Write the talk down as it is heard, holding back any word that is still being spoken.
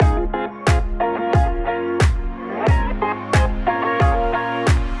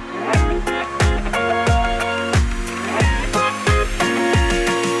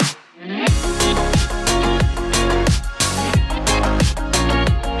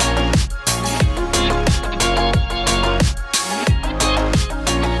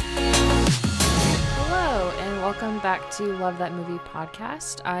to Love That Movie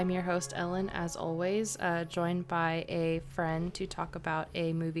podcast. I'm your host, Ellen, as always, joined by a friend to talk about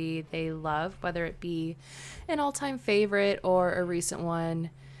a movie they love, whether it be an all-time favorite or a recent one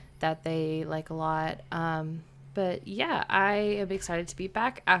that they like a lot. But yeah, I am excited to be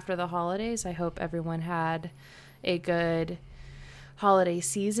back after the holidays. I hope everyone had a good holiday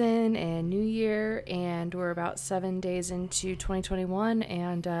season and New Year, and we're about 7 days into 2021,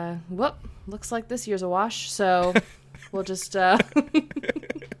 and looks like this year's a wash, so we'll just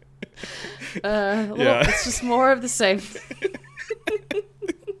it's just more of the same.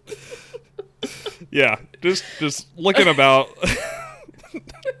 Yeah, just looking about.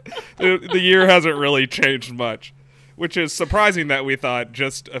 The year hasn't really changed much, which is surprising that we thought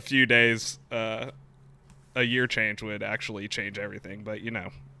just a few days a year change would actually change everything, but you know.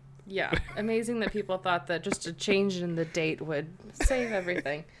 Yeah, amazing that people thought that just a change in the date would save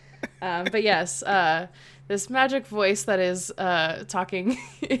everything. But yes, this magic voice that is talking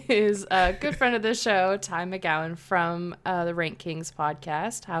is a good friend of the show, Ty McGowan from the Rank Kings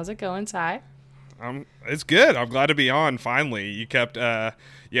podcast. How's it going, Ty? It's good. I'm glad to be on finally. You kept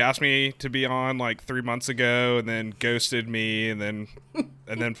you asked me to be on like 3 months ago and then ghosted me and then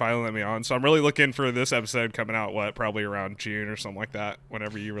finally let me on. So I'm really looking for this episode coming out probably around June or something like that,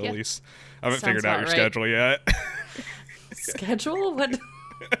 whenever you release. I haven't figured out your schedule yet. Schedule?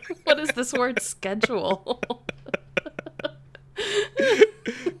 What is this word schedule?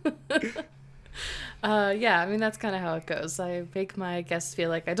 Yeah, I mean, that's kind of how it goes. I make my guests feel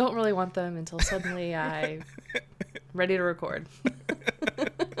like I don't really want them until suddenly I'm ready to record.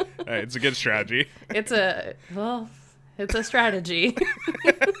 Hey, it's a good strategy. It's a strategy.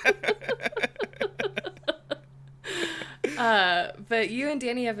 But you and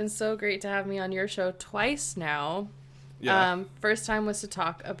Danny have been so great to have me on your show twice now. Yeah. First time was to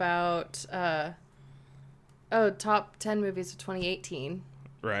talk about top 10 movies of 2018.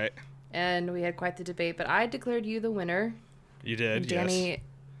 Right. And we had quite the debate, but I declared you the winner. You did, Danny,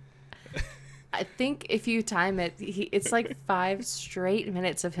 yes. I think if you time it, it's like 5 straight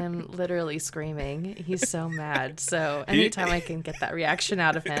minutes of him literally screaming. He's so mad. So anytime I can get that reaction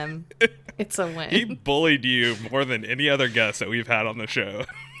out of him, it's a win. He bullied you more than any other guest that we've had on the show.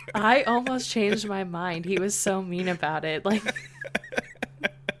 I almost changed my mind. He was so mean about it. Like,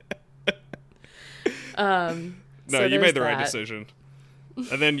 no, you made the right decision.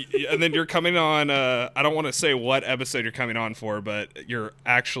 And then you're coming on, I don't want to say what episode you're coming on for, but you're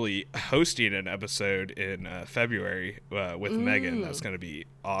actually hosting an episode in February with Megan. That's going to be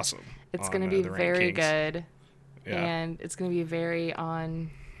awesome. It's going to be very good. Yeah. And it's going to be very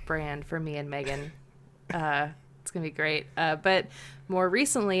on brand for me and Megan. It's going to be great. But more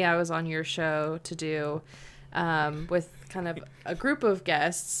recently, I was on your show to do, with kind of a group of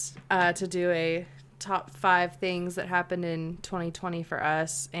guests, to do a top 5 things that happened in 2020 for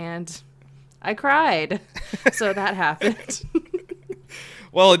us, and I cried. So that happened.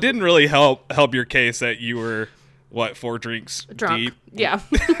 Well, it didn't really help your case that you were 4 drinks drunk. Deep. Yeah.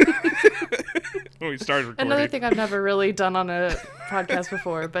 When we started recording. Another thing I've never really done on a podcast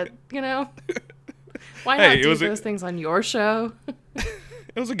before, but you know, why not do those things on your show?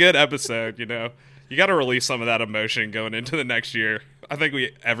 It was a good episode, you know. You got to release some of that emotion going into the next year. I think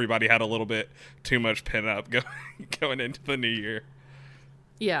everybody had a little bit too much pent up going into the new year.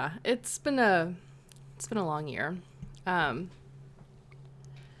 Yeah, it's been a long year. Sorry.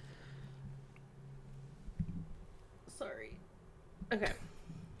 Okay.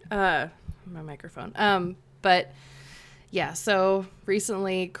 My microphone. But yeah, so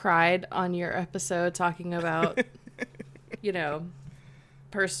recently cried on your episode talking about you know,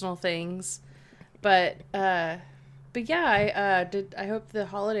 personal things. But yeah, I hope the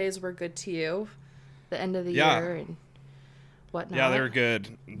holidays were good to you, the end of the year and whatnot. Yeah, they were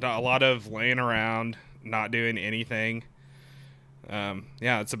good. Not a lot of laying around, not doing anything. Yeah,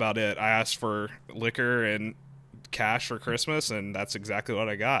 that's about it. I asked for liquor and cash for Christmas, and that's exactly what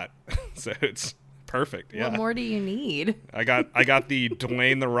I got. So it's perfect. Yeah. What more do you need? I got the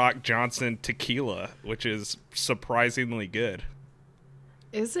Dwayne The Rock Johnson tequila, which is surprisingly good.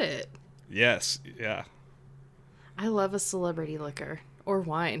 Is it? Yes. Yeah. I love a celebrity liquor or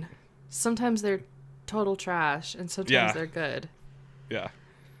wine. Sometimes they're total trash, and sometimes they're good. Yeah.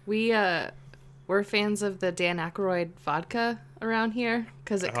 We're fans of the Dan Aykroyd vodka around here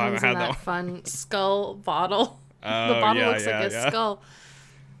because it comes in that fun skull bottle. The bottle looks like a skull.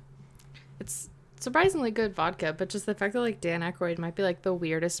 It's surprisingly good vodka, but just the fact that like Dan Aykroyd might be like the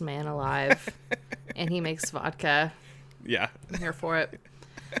weirdest man alive, and he makes vodka. Yeah. I'm here for it.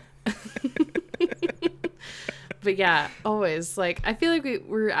 But yeah, always. Like, I feel like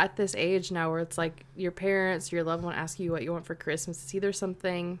we're at this age now where it's like your parents, your loved one ask you what you want for Christmas. It's either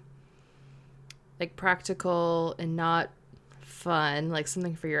something like practical and not fun, like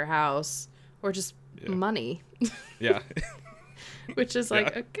something for your house, or just money. Yeah. Which is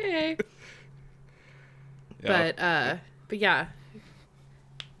like, okay. Yeah. But yeah,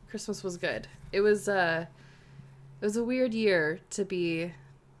 Christmas was good. It was a weird year to be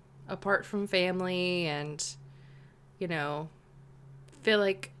apart from family and, you know, feel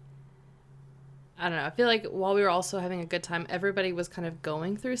like, I don't know, I feel like while we were also having a good time, everybody was kind of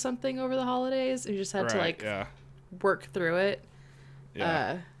going through something over the holidays, and you just had to like work through it.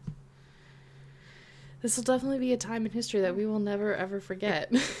 Yeah. This will definitely be a time in history that we will never ever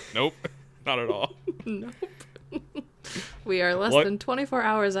forget. Nope, not at all. Nope. We are less than 24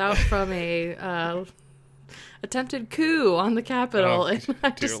 hours out from a attempted coup on the Capitol. Oh,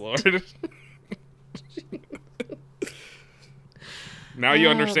 dear Lord. Now you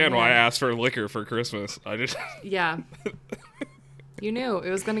understand why I asked for liquor for Christmas. I just Yeah. You knew it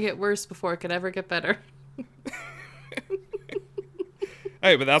was going to get worse before it could ever get better.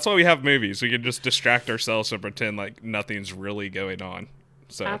 Hey, but that's why we have movies. We can just distract ourselves and pretend like nothing's really going on.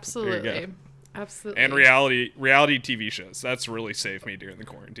 So Absolutely. Absolutely. And reality TV shows. That's really saved me during the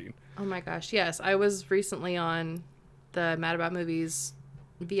quarantine. Oh my gosh, yes. I was recently on the Mad About Movies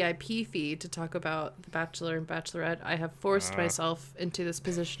VIP feed to talk about The Bachelor and Bachelorette. I have forced myself into this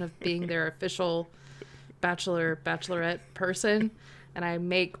position of being their official Bachelorette person, and I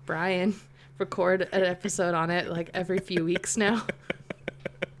make Brian record an episode on it like every few weeks now.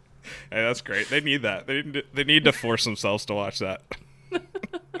 Hey, that's great. They need that. They need to force themselves to watch that.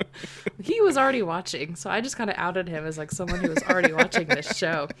 He was already watching, so I just kind of outed him as like someone who was already watching this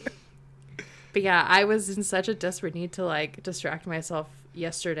show. But yeah, I was in such a desperate need to like distract myself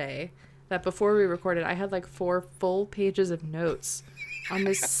yesterday that before we recorded, I had like 4 full pages of notes on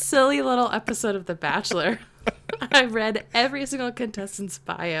this silly little episode of The Bachelor. I read every single contestant's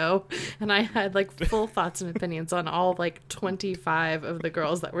bio, and I had like full thoughts and opinions on all like 25 of the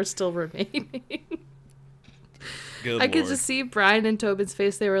girls that were still remaining. I could just see Brian and Tobin's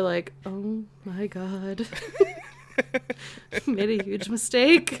face. They were like, oh my God. Made a huge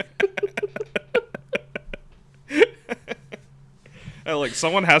mistake. Like,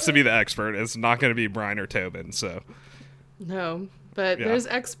 someone has to be the expert. It's not going to be Brian or Tobin, so. No, but there's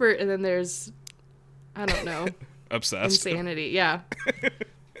expert, and then there's, I don't know. Obsessed. Insanity, yeah.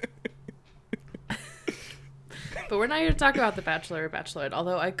 But we're not here to talk about The Bachelor or Bachelorette,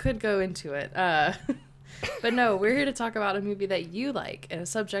 although I could go into it. But no, we're here to talk about a movie that you like and a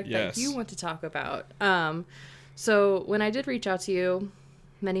subject that you want to talk about. So when I did reach out to you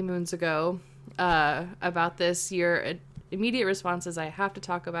many moons ago about this, your immediate response is, I have to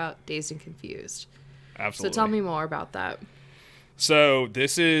talk about Dazed and Confused. Absolutely. So tell me more about that. So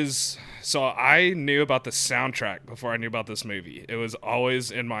I knew about the soundtrack before I knew about this movie. It was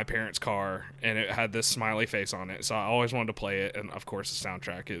always in my parents' car, and it had this smiley face on it. So I always wanted to play it, and of course the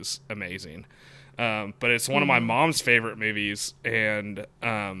soundtrack is amazing. But it's one of my mom's favorite movies, and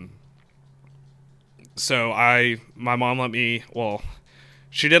so my mom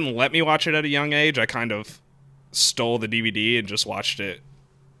she didn't let me watch it at a young age. I kind of stole the DVD and just watched it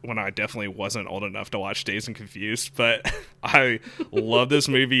when I definitely wasn't old enough to watch Dazed and Confused. But I love this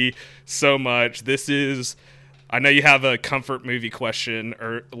movie so much. I know you have a comfort movie question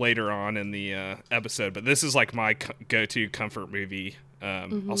later on in the episode, but this is like my go-to comfort movie.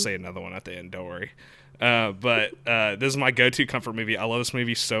 I'll say another one at the end, don't worry. But this is my go-to comfort movie. I love this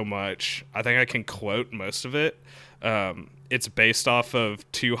movie so much. I think I can quote most of it. It's based off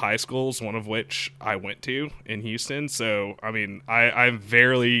of 2 high schools, one of which I went to in Houston. So, I mean, I'm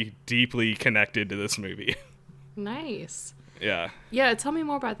very deeply connected to this movie. Nice. Yeah. Yeah, tell me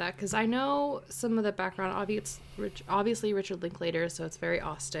more about that, because I know some of the background. Obviously, Richard Linklater, so it's very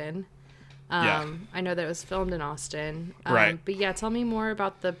Austin. I know that it was filmed in Austin. Right. But yeah, tell me more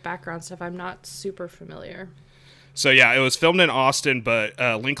about the background stuff. I'm not super familiar. So yeah, it was filmed in Austin, but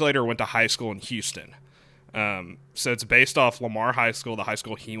Linklater went to high school in Houston. So it's based off Lamar High School, the high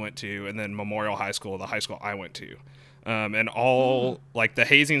school he went to, and then Memorial High School, the high school I went to. And all like the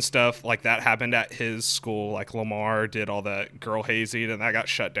hazing stuff, like that happened at his school. Like Lamar did all that girl hazing, and that got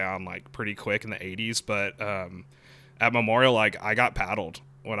shut down like pretty quick in the 80s. But at Memorial, like I got paddled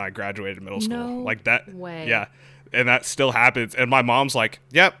when I graduated middle school. No like that way. Yeah. And that still happens. And my mom's like,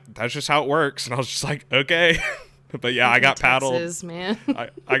 yep, that's just how it works. And I was just like, okay. But yeah, I got paddled. Texas, man.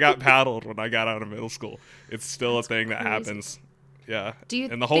 I got paddled when I got out of middle school. It's still a thing that happens. Yeah.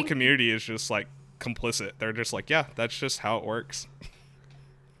 And the whole community is just like complicit. They're just like, yeah, that's just how it works.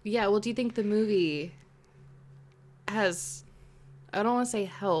 Yeah, well, do you think the movie has, I don't want to say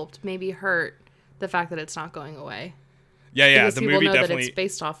helped, maybe hurt the fact that it's not going away. Yeah, because the people movie know definitely. that it's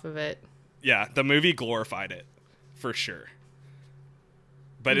based off of it. Yeah, the movie glorified it, for sure.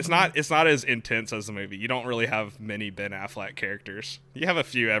 But it's not as intense as the movie. You don't really have many Ben Affleck characters. You have a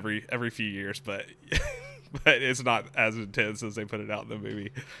few every few years, but but it's not as intense as they put it out in the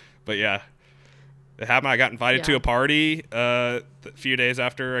movie. But yeah, it happened. I got invited to a party a few days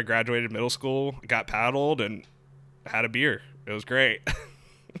after I graduated middle school. Got paddled and had a beer. It was great.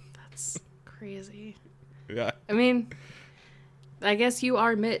 That's crazy. Yeah. I mean, I guess you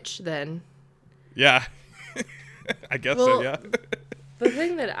are Mitch then. Yeah. I guess so, yeah. The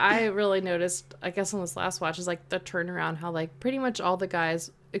thing that I really noticed, I guess, on this last watch is, like, the turnaround, how, like, pretty much all the guys,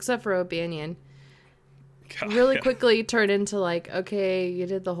 except for O'Banion, really quickly turn into, like, okay, you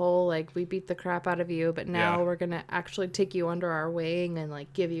did the whole, like, we beat the crap out of you, but now we're going to actually take you under our wing and,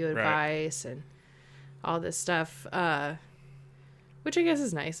 like, give you advice and all this stuff, which I guess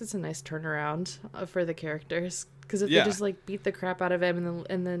is nice. It's a nice turnaround for the characters, because if they just, like, beat the crap out of him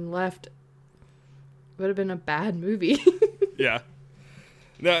and then left, it would have been a bad movie. Yeah.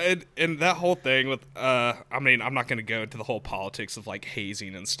 No, and that whole thing with, I mean, I'm not going to go into the whole politics of, like,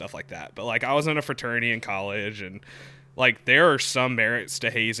 hazing and stuff like that, but, like, I was in a fraternity in college, and, like, there are some merits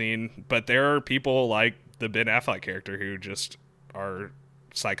to hazing, but there are people like the Ben Affleck character who just are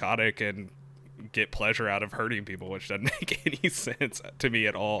psychotic and get pleasure out of hurting people, which doesn't make any sense to me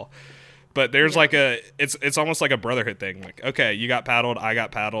at all. But there's like it's almost like a brotherhood thing. Like, okay, you got paddled, I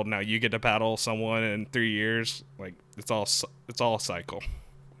got paddled, now you get to paddle someone in 3 years. Like, it's all a cycle.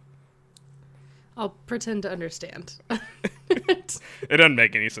 I'll pretend to understand. It doesn't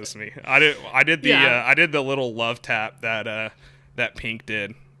make any sense to me. I did the little love tap that Pink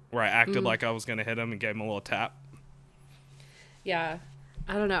did, where I acted like I was gonna hit him and gave him a little tap. Yeah,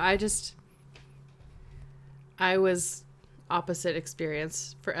 I don't know. I was opposite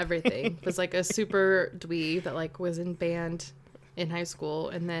experience for everything. It was like a super dweeb that, like, was in band in high school,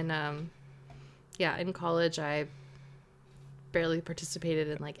 and then in college I barely participated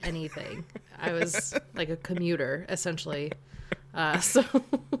in, like, anything. I was like a commuter essentially. Hey,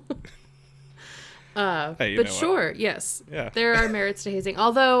 but sure, what? Yes, there are merits to hazing.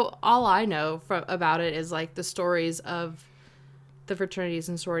 Although all I know about it is, like, the stories of the fraternities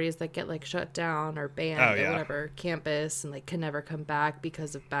and sororities that get, like, shut down or banned or whatever campus and, like, can never come back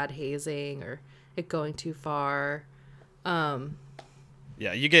because of bad hazing or it going too far.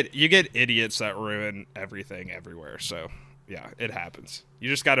 Yeah, you get idiots that ruin everything everywhere. So yeah, it happens. You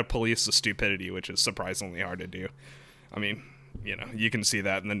just got to police the stupidity, which is surprisingly hard to do. I mean, you can see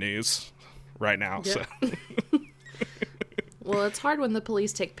that in the news right now. Yep. So. Well, it's hard when the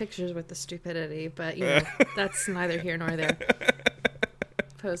police take pictures with the stupidity, but that's neither here nor there.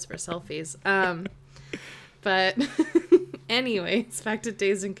 Pose for selfies. But anyways, back to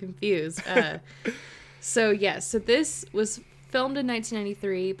Dazed and Confused. So this was filmed in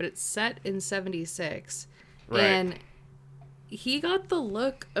 1993, but it's set in 76. Right. And he got the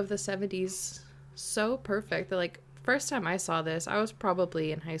look of the 70s so perfect that, like, first time I saw this, I was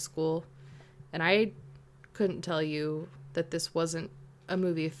probably in high school, and I couldn't tell you that this wasn't a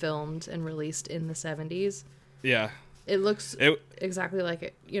movie filmed and released in the 70s. Yeah. It looks exactly like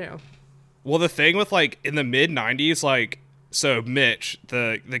it, Well, the thing with, like, in the mid 90s, like, so Mitch,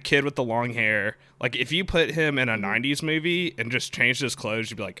 the kid with the long hair, like, if you put him in a 90s movie and just changed his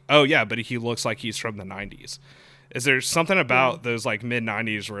clothes, you'd be like, oh yeah, but he looks like he's from the 90s. Is there something about those, like, mid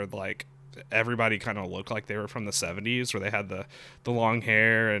 90s where, like, everybody kind of looked like they were from the 70s, where they had the long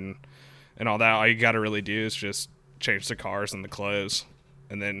hair and all that? All you got to really do is just change the cars and the clothes,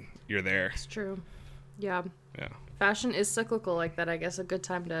 and then you're there. It's true. Yeah. Yeah. Fashion is cyclical like that. I guess a good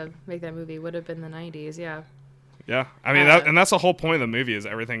time to make that movie would have been the 90s. Yeah. Yeah. I mean, that's the whole point of the movie, is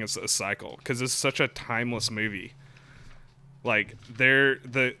everything is a cycle, because it's such a timeless movie. Like,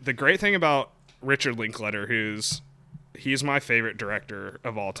 the great thing about Richard Linklater, he's my favorite director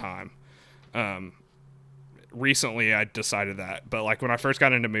of all time. Recently I decided that, but, like, when I first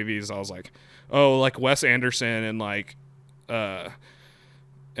got into movies, I was like, oh, like, Wes Anderson and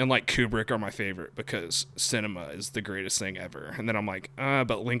Kubrick are my favorite because cinema is the greatest thing ever. And then I'm like,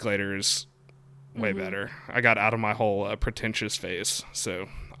 but Linklater is way better. I got out of my whole pretentious phase, so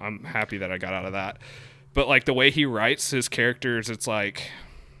I'm happy that I got out of that. But, like, the way he writes his characters, it's like,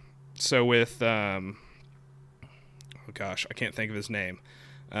 so with oh gosh, I can't think of his name.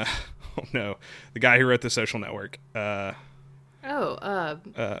 Oh no, the guy who wrote The Social Network.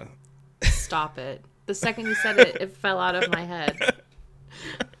 Stop it. The second you said it, it fell out of my head.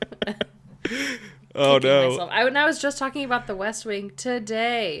 Oh no. I was just talking about The West Wing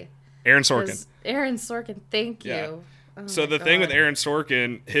today. Aaron Sorkin. Aaron Sorkin, thank you. Yeah. Oh So my the thing with God. Aaron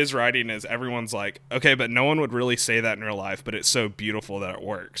Sorkin, his writing is everyone's like, okay, but no one would really say that in real life, but it's so beautiful that it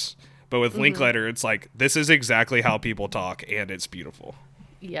works. But with Linklater, it's like, this is exactly how people talk, and it's beautiful.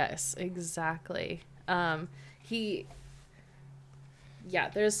 Yes, exactly. He, yeah,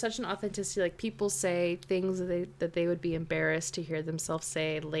 there's such an authenticity. Like, people say things that they would be embarrassed to hear themselves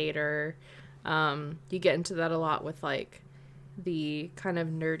say later. You get into that a lot with like the kind of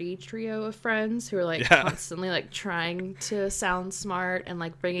nerdy trio of friends who are like Yeah. constantly like trying to sound smart and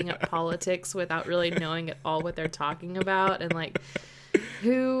like bringing up politics without really knowing at all what they're talking about, and like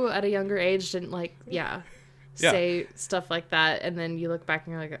who at a younger age didn't like Yeah. say stuff like that, and then you look back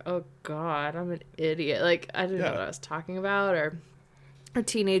and you're like, oh God, I'm an idiot, like I didn't know Yeah. what I was talking about. Or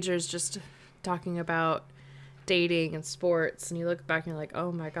teenagers just talking about dating and sports, and you look back and you're like,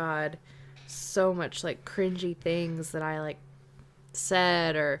 oh my God, so much like cringy things that I like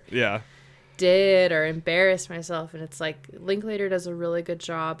said or Yeah. did or embarrassed myself. And it's like Linklater does a really good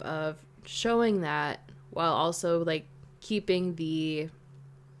job of showing that while also like keeping the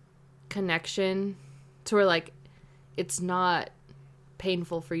connection to where like it's not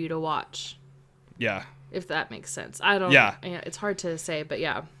painful for you to watch, Yeah. if that makes sense. I don't, Yeah. it's hard to say, but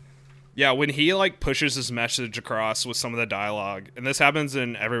yeah. Yeah, when he like pushes his message across with some of the dialogue, and this happens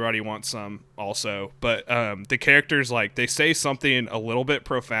in Everybody Wants Some also, but the characters like they say something a little bit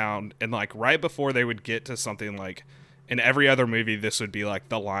profound, and like right before they would get to something like in every other movie, this would be like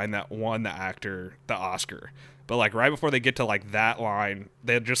the line that won the actor the Oscar, but like right before they get to like that line,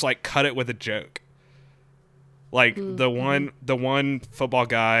 they'd just like cut it with a joke. Like the one football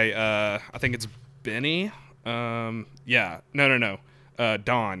guy, I think it's Benny. Yeah, no.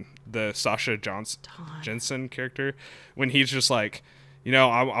 Don, the Sasha Jensen character, when he's just like, you know,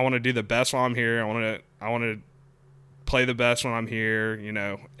 I want to do the best while I'm here. I want to play the best when I'm here, you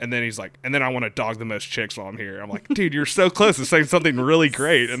know. And then he's like, and then I want to dog the most chicks while I'm here. I'm like, dude, you're so close to saying something really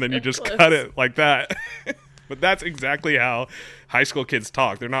great, and then you just cut it like that. But that's exactly how high school kids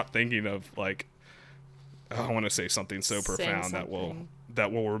talk. They're not thinking of like, oh, I want to say something so profound that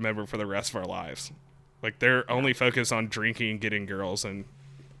we'll remember for the rest of our lives. Like they're only focused on drinking, getting girls, and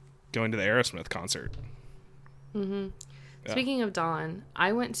going to the Aerosmith concert. Mm-hmm. Yeah. Speaking of Don,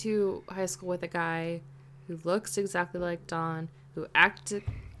 I went to high school with a guy who looks exactly like Don, who acted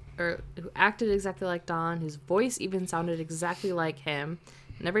exactly like Don, whose voice even sounded exactly like him.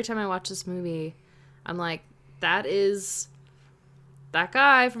 And every time I watch this movie, I'm like, that is that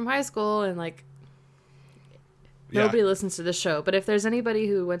guy from high school. And like, nobody listens to the show, but if there's anybody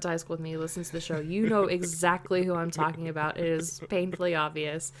who went to high school with me who listens to the show, you know exactly who I'm talking about. It is painfully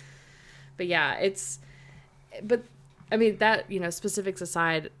obvious. But yeah, but I mean, that, you know, specifics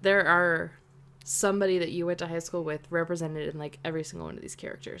aside, there are somebody that you went to high school with represented in like every single one of these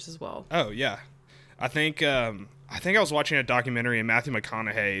characters as well. Oh yeah, I think I was watching a documentary and Matthew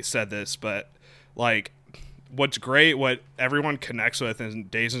McConaughey said this, but like, what's great, what everyone connects with in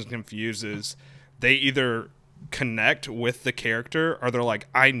Dazed and Confused is they either connect with the character or they're like,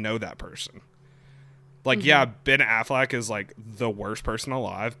 I know that person. Like, yeah, Ben Affleck is like the worst person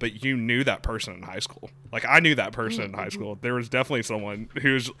alive, but you knew that person in high school. Like, I knew that person in high school. There was definitely someone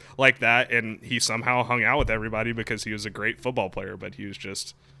who's like that, and he somehow hung out with everybody because he was a great football player, but he was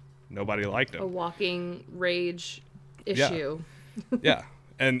just, nobody liked him. A walking rage issue. Yeah.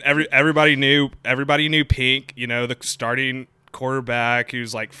 And everybody knew Pink, you know, the starting quarterback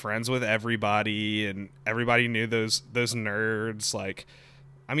who's like friends with everybody, and everybody knew those nerds. Like,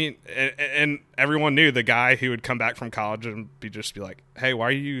 I mean, and everyone knew the guy who would come back from college and be like, hey, why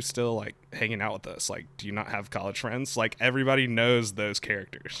are you still like hanging out with us? Like, do you not have college friends? Like, everybody knows those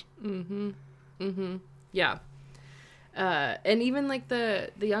characters. Yeah. And even like the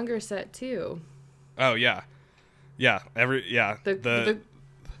younger set too. Oh yeah. The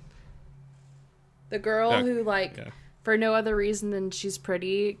girl who like for no other reason than she's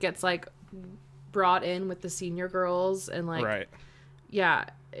pretty gets like brought in with the senior girls, and like right. Yeah,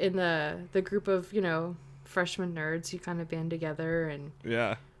 in the group of, you know, freshman nerds who kind of band together and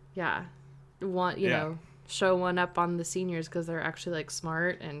want, you know, show one up on the seniors because they're actually like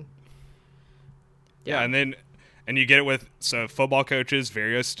smart. And and you get it with, so football coaches,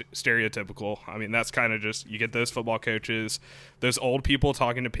 very stereotypical. I mean, that's kind of just, you get those football coaches, those old people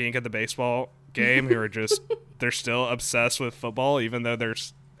talking to Pink at the baseball game who are just, they're still obsessed with football even though they're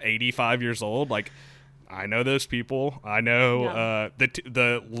 85 years old. Like, I know those people. I know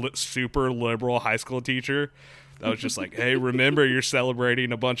the super liberal high school teacher that was just like, hey, remember, you're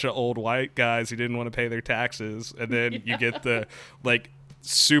celebrating a bunch of old white guys who didn't want to pay their taxes. And then you get the like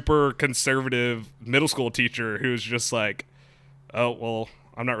super conservative middle school teacher who's just like, oh, well,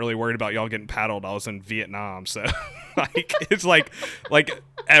 I'm not really worried about y'all getting paddled. I was in Vietnam. So like, it's like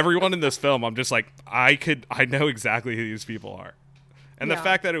everyone in this film, I'm just like, I know exactly who these people are. And the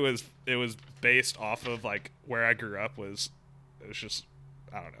fact that it was based off of like where I grew up was just,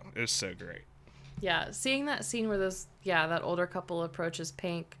 I don't know. It was so great. Yeah. Seeing that scene where that older couple approaches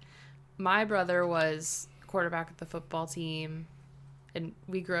Pink. My brother was quarterback of the football team, and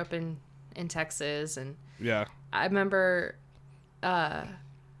we grew up in Texas. And yeah, I remember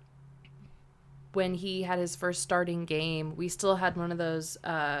when he had his first starting game, we still had one of those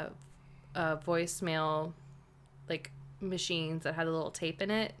voicemail like machines that had a little tape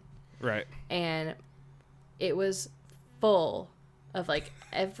in it. Right. And it was full of like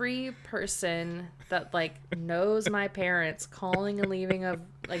every person that like knows my parents calling and leaving a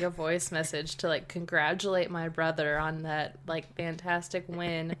voice message to like congratulate my brother on that like fantastic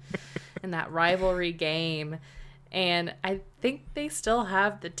win in that rivalry game. And I think they still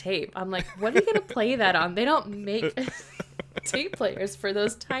have the tape. I'm like, what are you gonna play that on? They don't make tape players for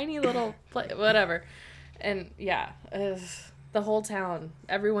those tiny little whatever. And yeah, the whole town,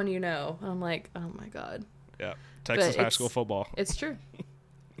 everyone you know. I'm like, oh my god. Yeah. Texas high school football. It's true.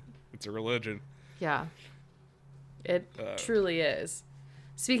 It's a religion. Yeah. It truly is.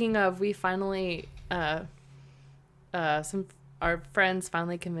 Speaking of, we finally, our friends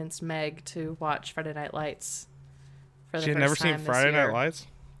finally convinced Meg to watch Friday Night Lights for the first time. She had never seen Friday Night Lights?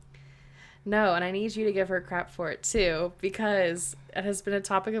 No, and I need you to give her crap for it too, because it has been a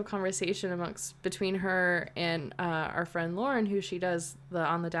topic of conversation between her and our friend Lauren, who she does the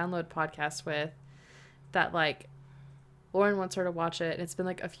On the Download podcast with, that like Lauren wants her to watch it, and it's been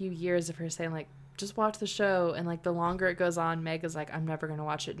like a few years of her saying like, just watch the show, and like the longer it goes on, Meg is like, I'm never gonna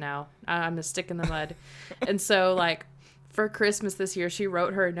watch it now. I'm a stick in the mud. And so like for Christmas this year, she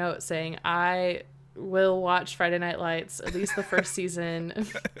wrote her a note saying, I will watch Friday Night Lights, at least the first season,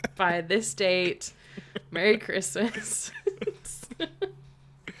 by this date. Merry Christmas.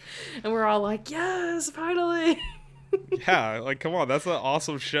 And we're all like, yes, finally. Yeah, like come on, that's an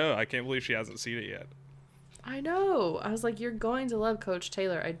awesome show. I can't believe she hasn't seen it yet. I know. I was like, you're going to love Coach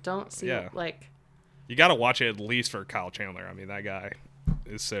Taylor. I don't see it, like... You got to watch it at least for Kyle Chandler. I mean, that guy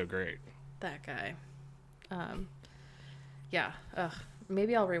is so great. That guy. Yeah. Ugh.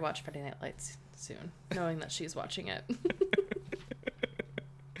 Maybe I'll rewatch Friday Night Lights soon, knowing that she's watching it.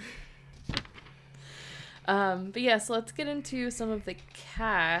 But yeah, so let's get into some of the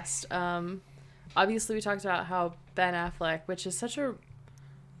cast. Obviously, we talked about how Ben Affleck, which is such a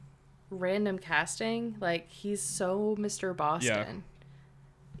random casting, like he's so Mr. Boston,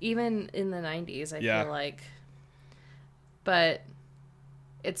 even in the 90s, I feel like. But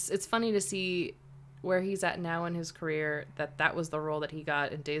it's funny to see where he's at now in his career, that was the role that he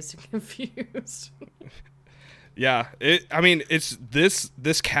got in Dazed and Confused. Yeah, it's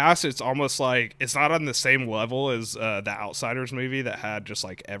this cast. It's almost like it's not on the same level as the Outsiders movie that had just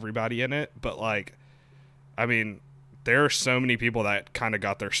like everybody in it, but like, I mean, there are so many people that kind of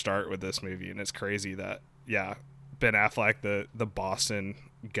got their start with this movie, and it's crazy that Ben Affleck, the Boston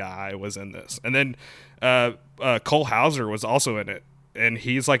guy, was in this, and then Cole Hauser was also in it, and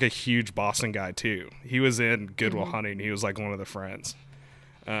he's like a huge Boston guy too. He was in Good Will Hunting. He was like one of the friends.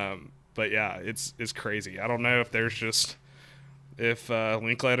 But yeah, it's crazy. I don't know if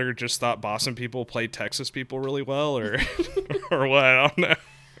Linklater just thought Boston people played Texas people really well, or or what. I don't know.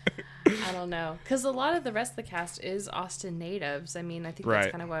 I don't know, because a lot of the rest of the cast is Austin natives. I mean, I think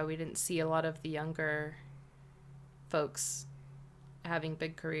that's kind of why we didn't see a lot of the younger folks having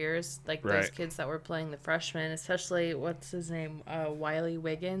big careers, like those kids that were playing the freshmen, especially what's his name, Wiley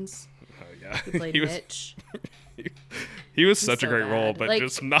Wiggins. Oh yeah, who played Mitch. He was such a great role, but like,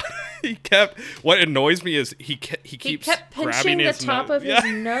 just not. He kept. What annoys me is he kept pinching the top of his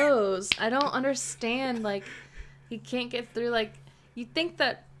nose. I don't understand. Like, he can't get through. Like, you'd think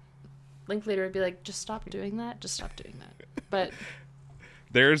that Linklater would be like, just stop doing that. Just stop doing that. But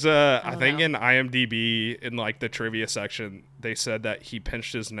there's I think in IMDb, in like the trivia section, they said that he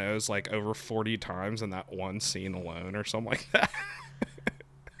pinched his nose like over 40 times in that one scene alone, or something like that.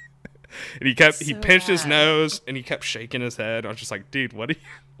 And he pinched his nose and he kept shaking his head. I was just like, dude, what?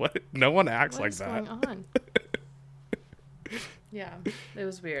 No one acts like that. What's going on? Yeah, it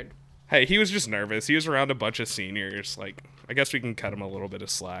was weird. Hey, he was just nervous. He was around a bunch of seniors. Like, I guess we can cut him a little bit of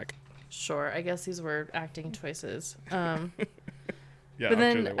slack. Sure, I guess these were acting choices. Yeah, but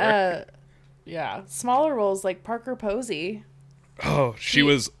then, smaller roles like Parker Posey. Oh, she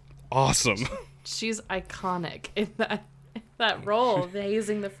was awesome. She's iconic in that role,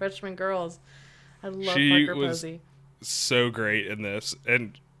 hazing the freshman girls. I love Parker Posey. So great in this,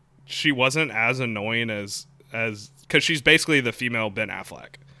 and she wasn't as annoying as because she's basically the female Ben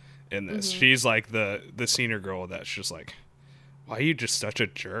Affleck in this. She's like the senior girl that's just like, why are you just such a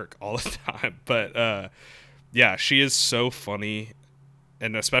jerk all the time? But yeah, she is so funny,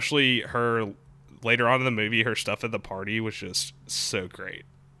 and especially her later on in the movie, her stuff at the party was just so great.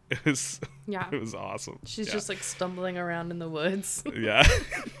 It was awesome. She's just like stumbling around in the woods. Yeah.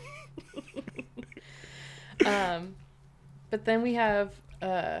 But then we have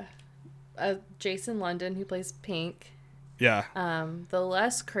Jason London, who plays Pink. Yeah. The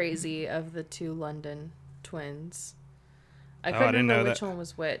less crazy of the two London twins. I didn't couldn't know remember which that. one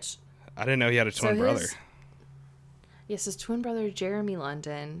was which. I didn't know he had a twin brother. Yes, his twin brother Jeremy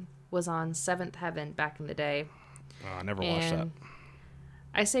London was on Seventh Heaven back in the day. Oh, I never watched that.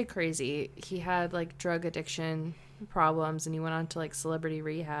 I say crazy. He had like drug addiction problems and he went on to like celebrity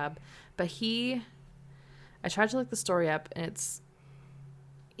rehab. But I tried to look the story up, and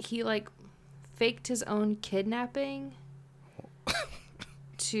he like faked his own kidnapping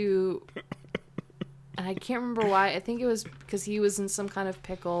and I can't remember why. I think it was because he was in some kind of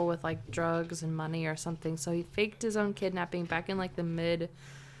pickle with like drugs and money or something. So he faked his own kidnapping back in like the mid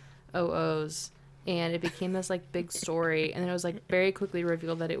 00s, and it became this like big story. And then it was like very quickly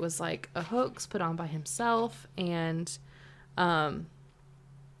revealed that it was like a hoax put on by himself. And then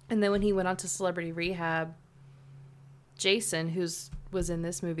when he went on to celebrity rehab, Jason, was in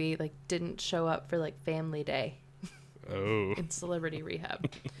this movie, like didn't show up for like family day. Oh. In celebrity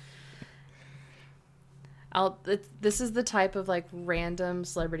rehab. This is the type of like random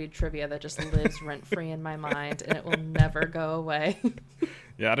celebrity trivia that just lives rent free in my mind, and it will never go away.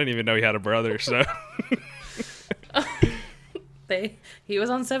 Yeah, I didn't even know he had a brother. So he was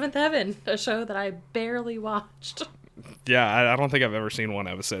on Seventh Heaven, a show that I barely watched. Yeah, I don't think I've ever seen one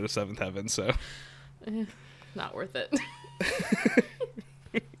episode of Seventh Heaven. So not worth it.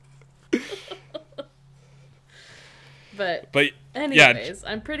 But anyways, yeah.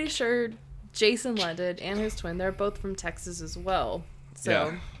 I'm pretty sure Jason London and his twin, they're both from Texas as well.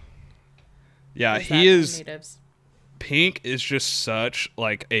 So yeah, he is. Natives. Pink is just such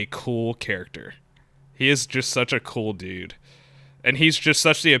like a cool character. He is just such a cool dude, and he's just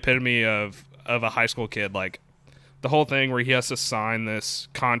such the epitome of a high school kid. Like the whole thing where he has to sign this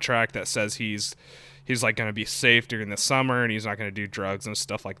contract that says he's like going to be safe during the summer and he's not going to do drugs and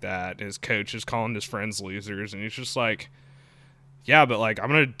stuff like that. His coach is calling his friends losers, and he's just like, yeah, but like I'm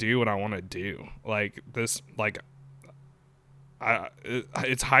going to do what I want to do. Like this, like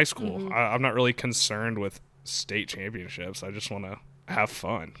it's high school. Mm-hmm. I'm not really concerned with state championships. I just want to have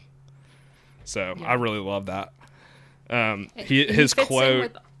fun. So I really love that. His fits quote in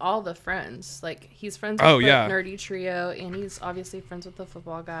with all the friends. Like he's friends with the nerdy trio, and he's obviously friends with the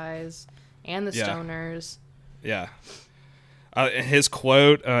football guys and the stoners. Yeah. His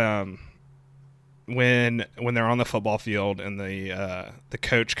quote when they're on the football field and the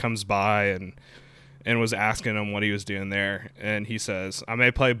coach comes by and was asking him what he was doing there, and he says, "I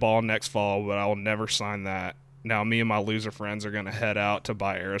may play ball next fall, but I will never sign that. Now me and my loser friends are going to head out to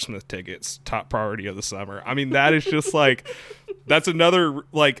buy Aerosmith tickets. Top priority of the summer." I mean, that is just like, that's another,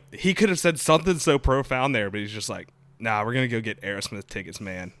 like, he could have said something so profound there, but he's just like, nah, we're going to go get Aerosmith tickets,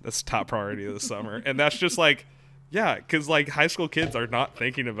 man. That's top priority of the summer. And that's just like, yeah, because like high school kids are not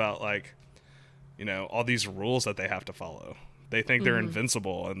thinking about like, you know, all these rules that they have to follow. They think they're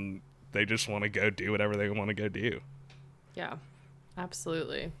invincible, and they just want to go do whatever they want to go do. Yeah,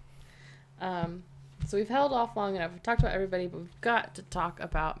 absolutely. So we've held off long enough. We've talked about everybody, but we've got to talk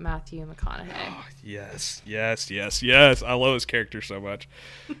about Matthew McConaughey. Oh, yes. I love his character so much.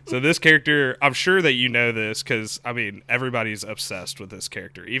 So this character, I'm sure that you know this because, I mean, everybody's obsessed with this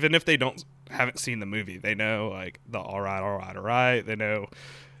character. Even if they haven't seen the movie, they know, like, the all right. They know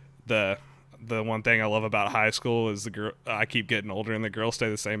the one thing I love about high school is the girl. I keep getting older and the girls stay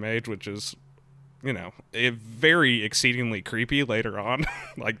the same age, which is, you know, very exceedingly creepy later on,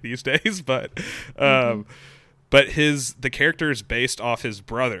 like these days. But, but the character is based off his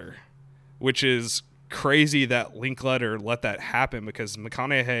brother, which is crazy that Linklater let that happen because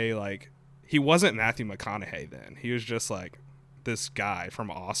McConaughey, like, he wasn't Matthew McConaughey then. He was just like this guy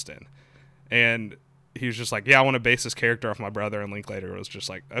from Austin, and he was just like, yeah, I want to base this character off my brother. And Linklater was just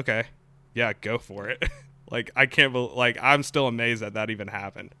like, okay, yeah, go for it. Like, I can't believe, like, I'm still amazed that even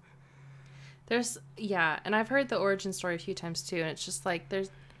happened. And I've heard the origin story a few times too, and it's just like,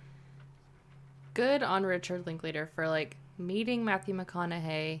 there's good on Richard Linklater for like meeting Matthew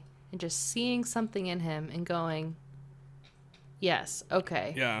McConaughey and just seeing something in him and going, yes,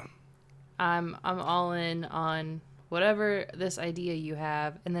 okay. Yeah. I'm all in on whatever this idea you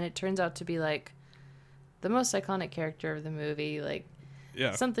have, and then it turns out to be like the most iconic character of the movie, like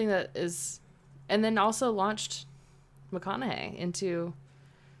something that is, and then also launched McConaughey into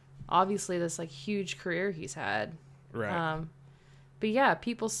obviously this like huge career he's had. Right. But yeah,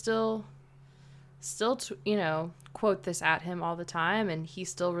 people still you know, quote this at him all the time, and he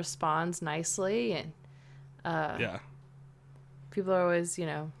still responds nicely, and Yeah. people are always, you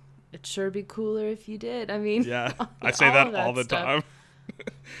know, it'd sure be cooler if you did. I mean, Yeah. I say that all the stuff. time.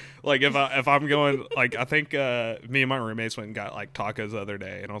 Like if I'm going, like, I think me and my roommates went and got like tacos the other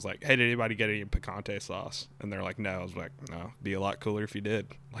day, and I was like, hey, did anybody get any picante sauce? And they're like, no. I was like, no, be a lot cooler if you did.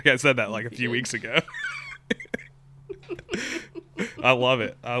 Like I said that like a few weeks ago. I love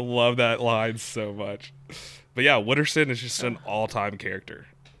it. I love that line so much. But yeah, Wooderson is just an all-time character.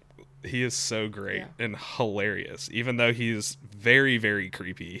 He is so great and hilarious, even though he's very, very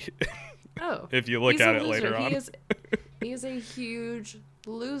creepy. Oh, if you look at it later on. He is a huge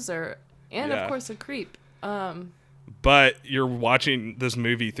loser, and Yeah. of course a creep. But you're watching this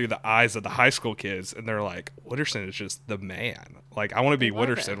movie through the eyes of the high school kids, and they're like, Wooderson is just the man. Like, I want to be They love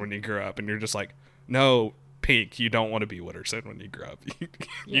Wooderson him. when you grow up. And you're just like, no, Pink, you don't want to be Wooderson when you grow up. You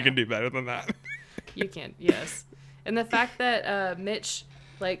Yeah. can do better than that. You can, yes. And the fact that Mitch,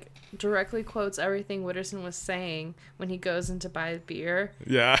 like, directly quotes everything Wooderson was saying when he goes in to buy a beer,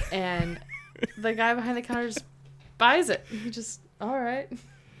 Yeah. and the guy behind the counter just buys it. He just, all right.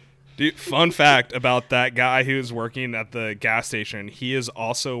 Dude, fun fact about that guy who's working at the gas station, he is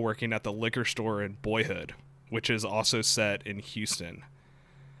also working at the liquor store in Boyhood, which is also set in Houston.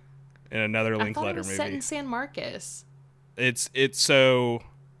 In another I thought it Linklater was movie. set in San Marcos. It's so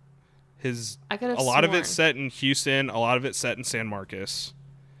his I could have a lot of sworn. it's set in Houston, a lot of it's set in San Marcos.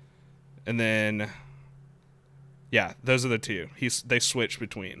 And then yeah, those are the two. They switch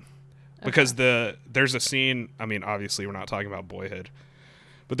between. Because there's a scene, I mean, obviously we're not talking about Boyhood.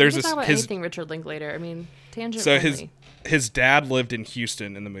 But there's We can this talk about anything Richard Linklater. I mean, tangent so friendly. his dad lived in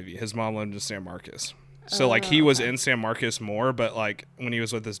Houston in the movie. His mom lived in San Marcos. So like he was in San Marcos more, but like when he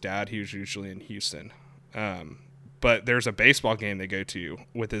was with his dad, he was usually in Houston. But there's a baseball game they go to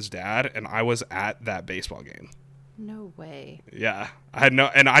with his dad, and I was at that baseball game. No way. Yeah, I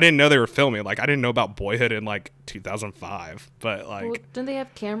didn't know they were filming. Like I didn't know about Boyhood in like 2005, but like Well, didn't they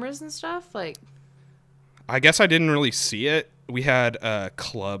have cameras and stuff? Like, I guess I didn't really see it. We had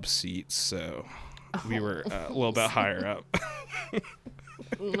club seats, so we were a little bit higher up.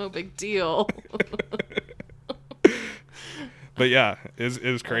 no big deal. But yeah, it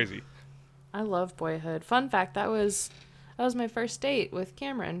was crazy. I love Boyhood. Fun fact, that was my first date with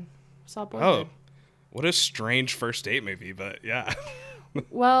Cameron. Saw Boyhood. Oh, what a strange first date movie, but yeah.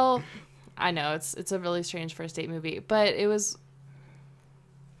 Well, I know it's a really strange first date movie, but it was.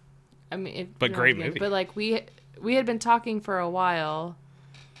 I mean, But great movie. But like we had been talking for a while,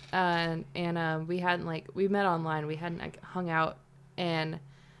 and we hadn't we met online. We hadn't like hung out, and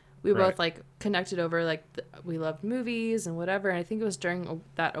we Right. both like connected over like we loved movies and whatever. And I think it was during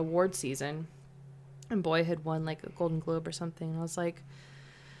that award season, and Boyhood won like a Golden Globe or something. And I was like,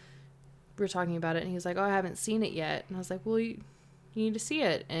 we were talking about it, and he was like, "Oh, I haven't seen it yet." And I was like, "Well, you need to see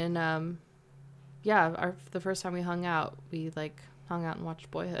it." And yeah, the first time we hung out and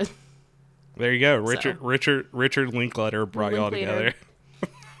watched Boyhood. There you go. So. Richard Linklater brought y'all Linklater. together.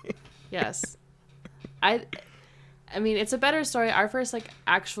 Yes. I mean, it's a better story. Our first like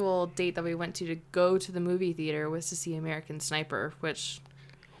actual date that we went to go to the movie theater was to see American Sniper, which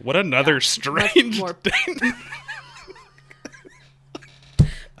What another strange more- date.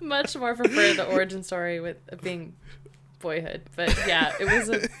 much more prefer the origin story with being Boyhood. But yeah,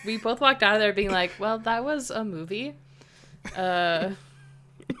 we both walked out of there being like, well, that was a movie.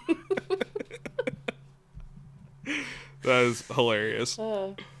 That is hilarious.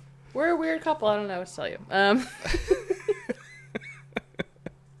 We're a weird couple. I don't know what to tell you.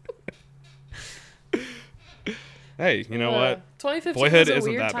 Hey, you know what? 2015 Boyhood was a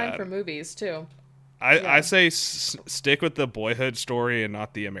isn't weird that time bad. for movies too. I say stick with the Boyhood story and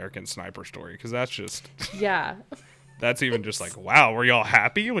not the American Sniper story, because Yeah. that's even just like, wow, were y'all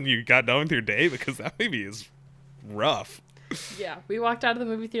happy when you got done with your day? Because that movie is rough. Yeah. We walked out of the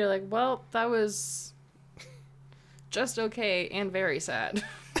movie theater like, well, that was just okay and very sad.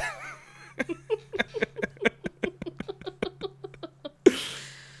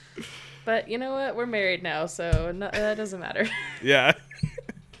 But you know what? We're married now, so that doesn't matter. Yeah.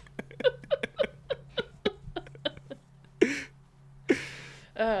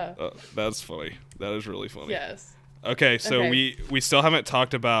 That's funny. That is really funny. Yes. Okay, so Okay. we still haven't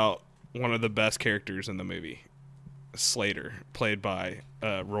talked about one of the best characters in the movie, Slater, played by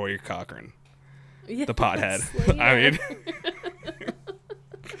Roy Cochran, the pothead. I mean,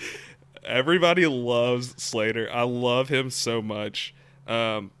 everybody loves Slater. I love him so much,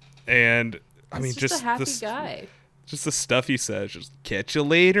 and I mean, He's just a happy this, guy. Just the stuff he says. Just catch you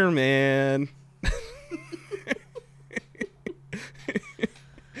later, man.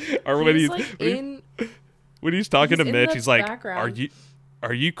 Or when he's talking to Mitch, he's like,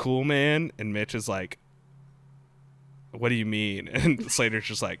 "Are you cool, man?" And Mitch is like, "What do you mean?" And Slater's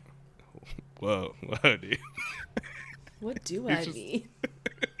just like, "Whoa, dude." What do I mean?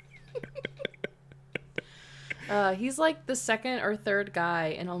 He's like the second or third guy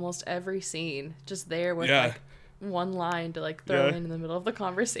in almost every scene, just there with like one line to like throw in the middle of the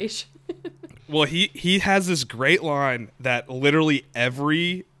conversation. Well, he has this great line that literally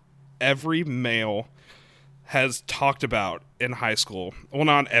every male has talked about in high school. Well,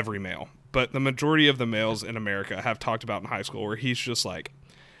 not every male, but the majority of the males in America have talked about in high school, where he's just like,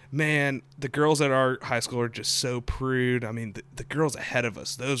 man, the girls at our high school are just so prude. I mean, the girls ahead of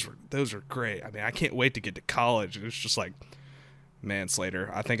us, those are great. I mean, I can't wait to get to college. And it's just like, man,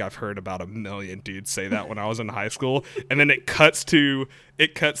 Slater, I think I've heard about 1 million dudes say that when I was in high school. And then it cuts to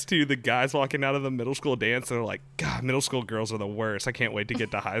the guys walking out of the middle school dance, and they're like, God, middle school girls are the worst. I can't wait to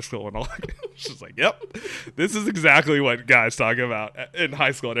get to high school. And all. It's just like, yep, this is exactly what guys talk about in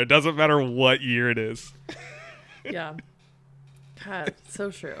high school, and it doesn't matter what year it is. Yeah. God,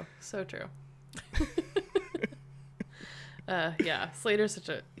 so true. So true. Yeah, Slater's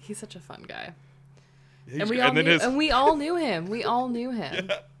such a fun guy. And we all knew him. We all knew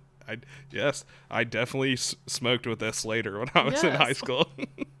him. Yeah, I definitely smoked with this Slater when I was in high school.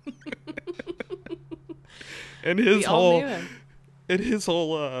 and his whole,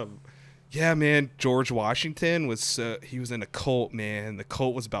 yeah, man, George Washington he was in a cult, man. The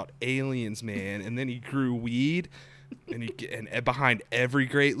cult was about aliens, man. And then he grew weed, and behind every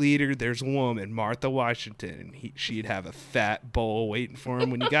great leader, there's a woman, Martha Washington, and she'd have a fat bowl waiting for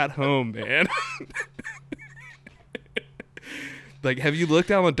him when he got home, man. Like, have you looked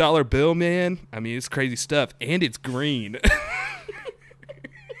down a dollar bill, man? I mean, it's crazy stuff, and it's green.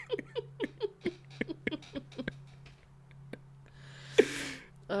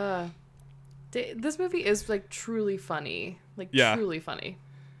 This movie is like truly funny, truly funny.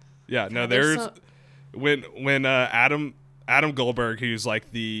 Yeah, no, there's when Adam Goldberg, who's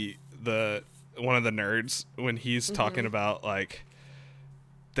like the one of the nerds, when he's talking about like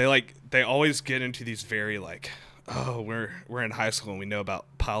they always get into these very like, oh, we're in high school and we know about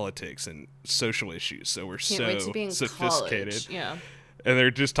politics and social issues, so we're so sophisticated. College. Yeah. And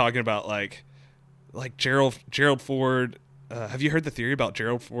they're just talking about like Gerald Ford. Have you heard the theory about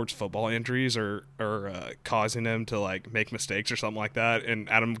Gerald Ford's football injuries or causing him to like make mistakes or something like that? And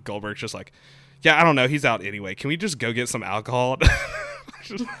Adam Goldberg's just like, yeah, I don't know. He's out anyway. Can we just go get some alcohol?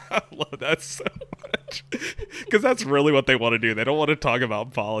 I love that so much, because that's really what they want to do. They don't want to talk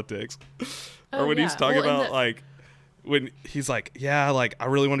about politics. Or when he's talking about like, when he's like, yeah, like I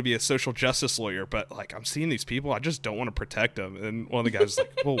really want to be a social justice lawyer, but like I'm seeing these people, I just don't want to protect them. And one of the guys is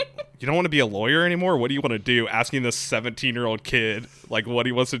like, well, you don't want to be a lawyer anymore? What do you want to do? Asking this 17-year-old kid like what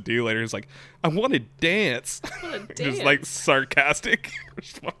he wants to do later. He's like, I want to dance. Just like sarcastic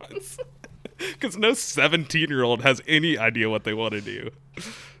response. Because no 17-year-old has any idea what they want to do.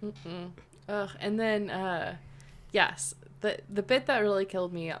 And then, yes, the bit that really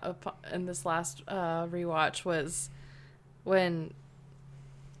killed me in this last rewatch was when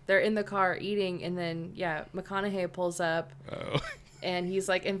they're in the car eating, and then McConaughey pulls up, and he's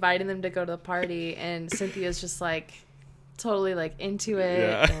like inviting them to go to the party, and Cynthia's just like totally like into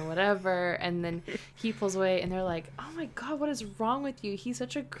it and whatever, and then he pulls away, and they're like, oh my God, what is wrong with you? He's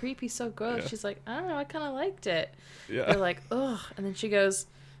such a creep, he's so gross. She's like, I don't know, I kind of liked it. They're like, ugh. And then she goes,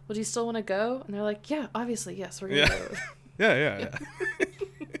 well, do you still want to go? And they're like, yeah, obviously, yes, we're gonna go. Yeah.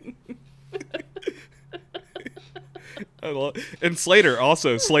 And Slater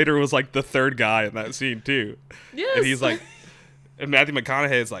was like the third guy in that scene too. Yes. And he's like, and Matthew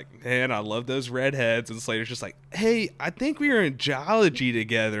McConaughey is like, man, I love those redheads. And Slater's just like, hey, I think we were in geology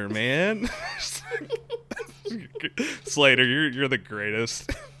together, man. Slater, you're the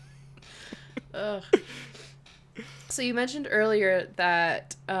greatest. Ugh. So you mentioned earlier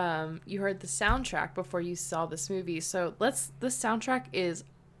that you heard the soundtrack before you saw this movie. So the soundtrack is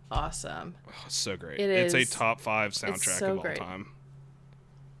awesome. Oh, it's so great. It's a top 5 soundtrack of all time.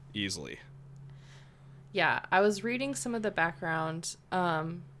 Easily. Yeah, I was reading some of the background,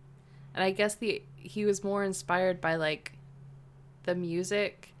 and I guess he was more inspired by like the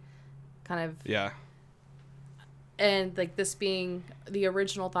music, kind of. Yeah. And like this being the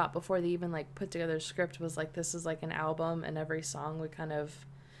original thought before they even like put together a script was like, this is like an album, and every song would kind of,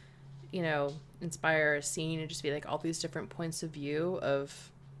 inspire a scene and just be like all these different points of view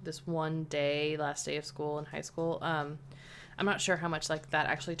of this one day, last day of school in high school. I'm not sure how much like that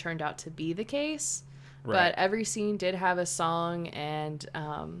actually turned out to be the case. Right. But every scene did have a song, and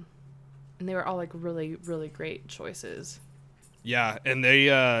they were all like really, really great choices. Yeah, and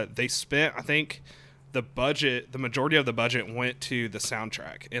they spent, I think, the majority of the budget went to the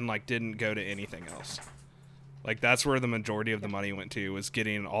soundtrack and like didn't go to anything else. Like that's where the majority of the money went to, was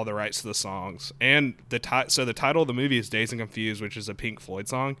getting all the rights to the songs. And so the title of the movie is Dazed and Confused, which is a Pink Floyd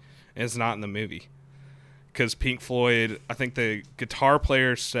song, and it's not in the movie. Because Pink Floyd, I think the guitar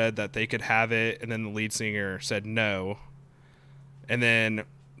player said that they could have it, and then the lead singer said no. And then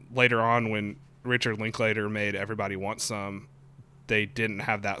later on, when Richard Linklater made Everybody Wants Some, they didn't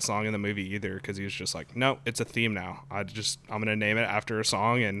have that song in the movie either, because he was just like, no, it's a theme now. I'm going to name it after a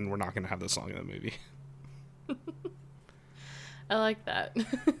song, and we're not going to have the song in the movie. I like that.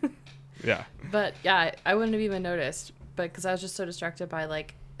 Yeah. But yeah, I wouldn't have even noticed, but because I was just so distracted by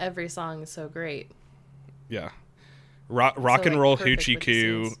like every song is so great. Yeah. Rock and Roll Hoochie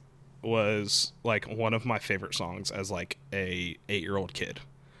Coo scenes. was like one of my favorite songs as like a 8-year-old kid.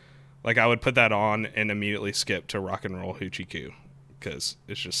 Like I would put that on and immediately skip to Rock and Roll Hoochie Coo because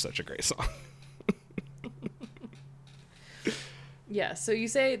it's just such a great song. Yeah, so you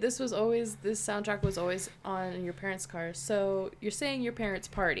say this soundtrack was always on in your parents' car. So you're saying your parents'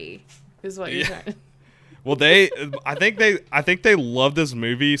 party is what you're saying. Well, I think they love this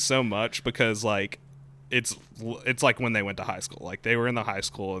movie so much because like it's like when they went to high school. Like they were in the high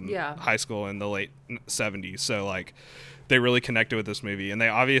school in the late 70s. So like they really connected with this movie, and they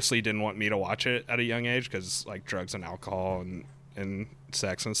obviously didn't want me to watch it at a young age because like drugs and alcohol and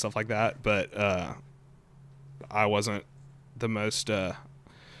sex and stuff like that. But I wasn't the most I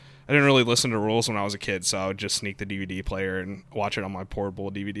didn't really listen to rules when I was a kid, so I would just sneak the DVD player and watch it on my portable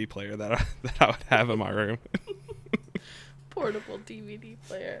DVD player that I would have in my room. Portable DVD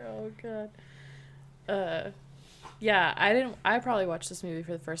player. Oh god. Yeah, I probably watched this movie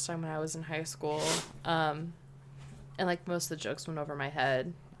for the first time when I was in high school. And like most of the jokes went over my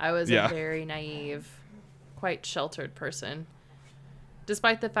head. I was a very naive, quite sheltered person.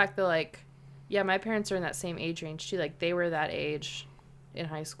 Despite the fact that like, yeah, my parents are in that same age range too. Like they were that age in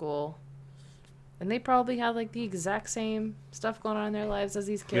high school. And they probably had like the exact same stuff going on in their lives as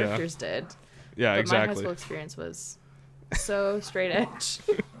these characters did. Yeah, but exactly. My high school experience was so straight edge.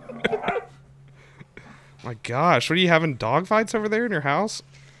 My gosh, what are you having dogfights over there in your house?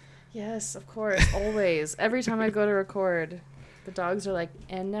 Yes, of course, always. Every time I go to record, the dogs are like,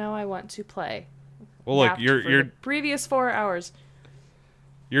 and now I want to play. Well, look, your previous 4 hours.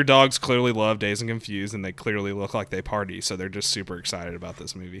 Your dogs clearly love Dazed and Confused, and they clearly look like they party, so they're just super excited about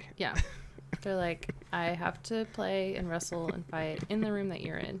this movie. Yeah. They're like, I have to play and wrestle and fight in the room that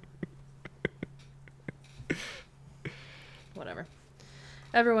you're in. Whatever.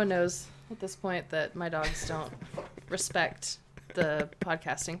 Everyone knows at this point that my dogs don't respect the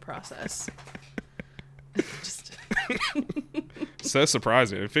podcasting process. Just So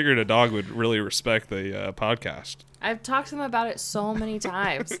surprising. I figured a dog would really respect the podcast. I've talked to them about it so many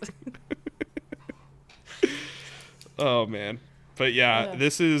times. Oh, man. But yeah,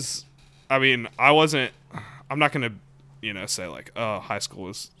 this is, I mean, I'm not going to, say like, oh, high school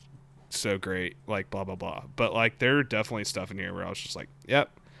was so great, like blah, blah, blah. But like, there are definitely stuff in here where I was just like, yep.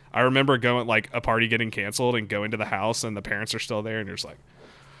 I remember going, like, a party getting canceled and going to the house and the parents are still there and you're just like,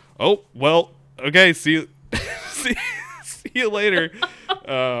 oh, well, okay, see you, see you later.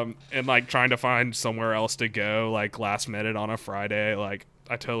 And like trying to find somewhere else to go, like last minute on a Friday. Like,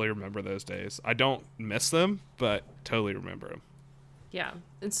 I totally remember those days. I don't miss them, but totally remember them. Yeah.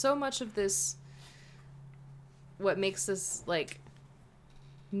 And so much of this, what makes this like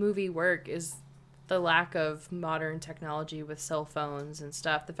movie work is the lack of modern technology with cell phones and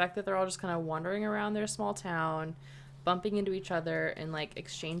stuff. The fact that they're all just kind of wandering around their small town, bumping into each other and like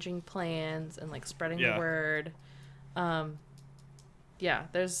exchanging plans and like spreading the word. Yeah,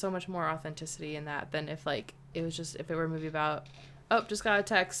 there's so much more authenticity in that than if like it were a movie about, oh, just got a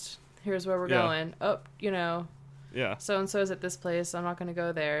text, here's where we're going. Oh, Yeah. So and so is at this place, I'm not going to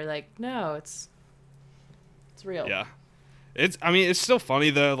go there. Like, no, it's real. Yeah. It's still funny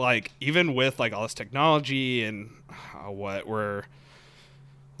though, like even with like all this technology and we're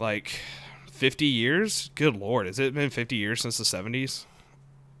like 50 years? Good Lord. Has it been 50 years since the 70s?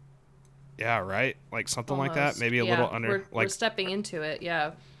 Yeah, right? Like something Almost. Like that. Maybe a little under. We're stepping into it,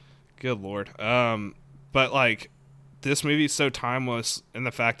 yeah. Good Lord. But like this movie's so timeless in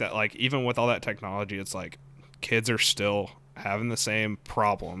the fact that like even with all that technology, it's like kids are still having the same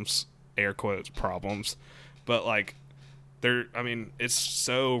problems, air quotes problems, but like it's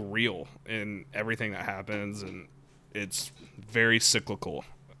so real in everything that happens, and it's very cyclical.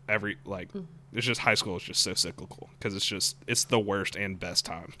 It's just high school is just so cyclical because it's the worst and best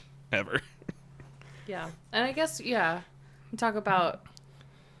time ever. Yeah. And I guess, yeah, we talk about,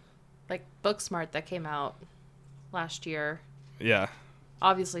 like, Booksmart that came out last year. Yeah.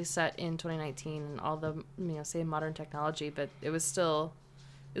 Obviously set in 2019 and all the, same modern technology, but it still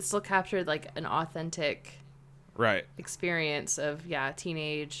captured, like, an authentic Right. experience of,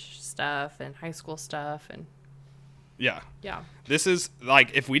 teenage stuff and high school stuff. And Yeah. yeah. This is,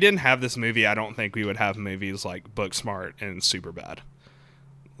 like, if we didn't have this movie, I don't think we would have movies like Booksmart and Superbad.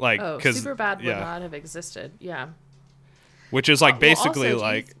 Like, Superbad would not have existed. Yeah. Which is, like, basically, also,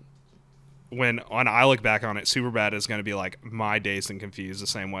 like, when I look back on it, Superbad is going to be, like, my Dazed and Confused the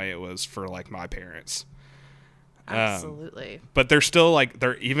same way it was for, like, my parents. Absolutely. But they're still, like,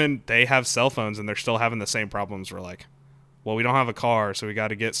 they have cell phones and they're still having the same problems where, like, well, we don't have a car, so we got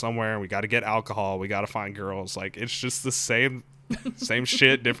to get somewhere, we got to get alcohol, we got to find girls. Like, it's just the same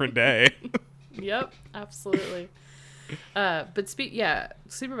shit, different day. Yep, absolutely. But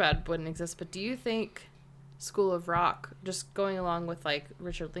Superbad wouldn't exist. But do you think School of Rock, just going along with, like,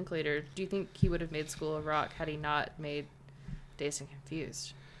 Richard Linklater, do you think he would have made School of Rock had he not made Dazed and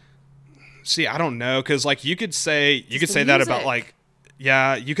Confused? See, I don't know, because, like, you could say that about, like,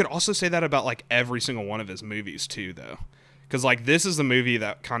 yeah, you could also say that about, like, every single one of his movies too, though, because, like, this is the movie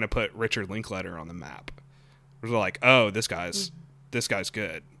that kind of put Richard Linklater on the map. It was like, oh, this guy's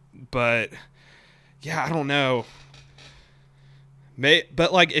good, but yeah, I don't know.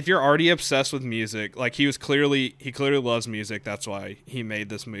 But, like, if you're already obsessed with music, like, he clearly loves music. That's why he made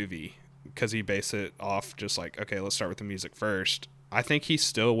this movie, because he based it off just like, okay, let's start with the music first. I think he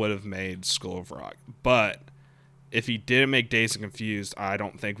still would have made School of Rock, but if he didn't make Dazed and Confused, I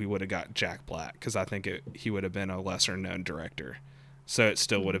don't think we would have got Jack Black, because I think he would have been a lesser known director. So it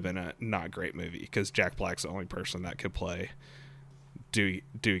still would have been a not great movie, because Jack Black's the only person that could play Dewey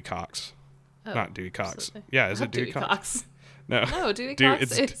Cox. Oh, not Dewey Cox. Absolutely. Yeah, is Not it Dewey Cox? No, Dewey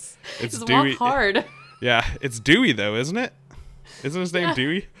Cox. It's Dewey. Walk Hard. Yeah, it's Dewey though, isn't it? Isn't his name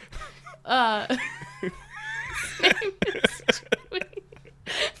Dewey?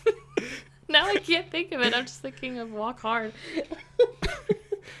 Now I can't think of it. I'm just thinking of Walk Hard.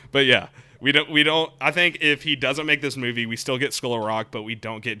 But yeah, we don't. I think if he doesn't make this movie, we still get School of Rock, but we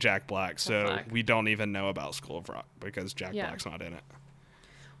don't get Jack Black. So we don't even know about School of Rock because Jack Black's not in it.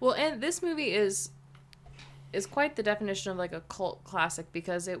 Well, and this movie is quite the definition of, like, a cult classic,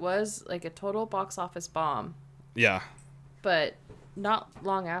 because it was, like, a total box office bomb. Yeah. But not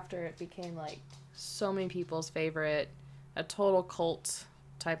long after, it became, like, so many people's favorite, a total cult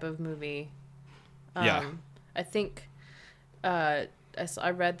type of movie. I think I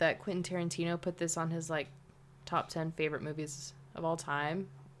read that Quentin Tarantino put this on his, like, top 10 favorite movies of all time.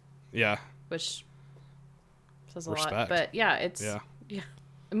 Yeah. Which says a Respect. lot. But yeah, yeah.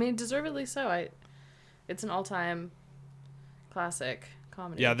 I mean, deservedly so. It's an all-time classic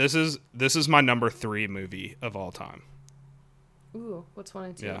comedy. Yeah, this is my number 3 movie of all time. Ooh, what's 1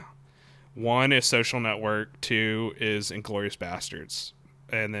 and 2? Yeah. 1 is Social Network, 2 is Inglourious Basterds,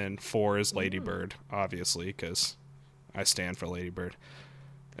 and then 4 is Lady Bird, obviously, because I stand for Lady Bird.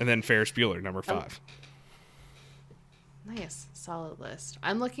 And then Ferris Bueller, number 5. Nice. Solid list.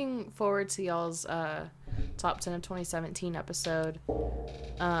 I'm looking forward to y'all's top 10 of 2017 episode.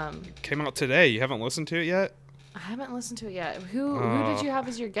 Came out today. You haven't listened to it yet? I haven't listened to it yet. Who did you have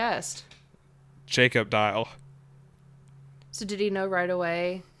as your guest? Jacob Dial. So did he know right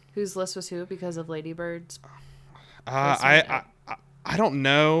away whose list was who because of Lady Bird's? I don't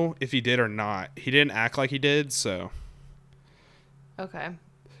know if he did or not. He didn't act like he did, so. Okay.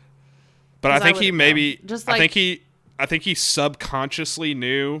 But I think he maybe just like, I think he subconsciously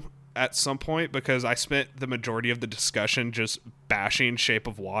knew at some point, because I spent the majority of the discussion just bashing Shape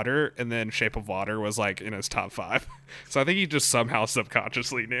of Water, and then Shape of Water was like in his top 5. So I think he just somehow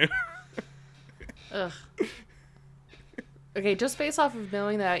subconsciously knew. Ugh. Okay, just based off of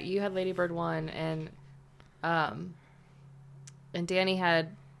knowing that you had Lady Bird 1 and Danny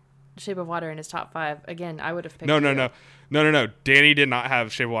had Shape of Water in his top 5. Again, I would have picked No. Danny did not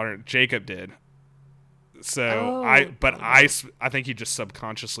have Shape of Water. Jacob did. So I think he just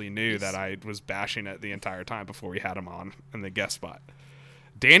subconsciously knew that I was bashing it the entire time before we had him on in the guest spot.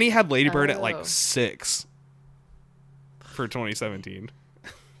 Danny had Lady Bird at like 6 for 2017.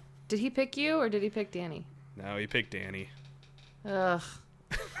 Did he pick you or did he pick Danny? No, he picked Danny. Ugh.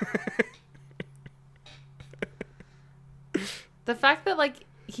 The fact that, like,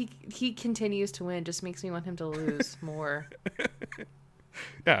 he continues to win just makes me want him to lose more.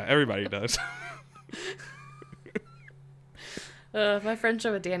 Yeah, everybody does. My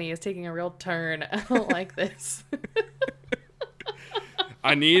friendship with Danny is taking a real turn. I don't like this.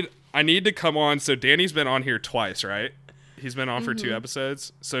 I need to come on. So Danny's been on here twice, right? He's been on for 2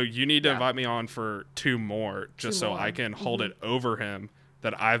 episodes. So you need to Yeah. invite me on for 2 more just so I can hold it over him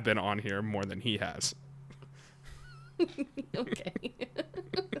that I've been on here more than he has. Okay.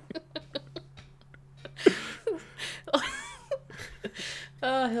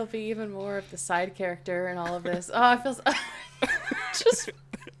 Oh, he'll be even more of the side character in all of this. Oh, I feel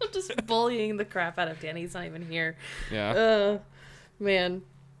just bullying the crap out of Danny. He's not even here. Yeah. Man.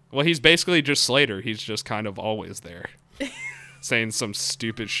 Well, he's basically just Slater. He's just kind of always there, saying some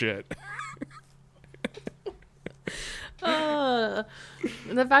stupid shit. The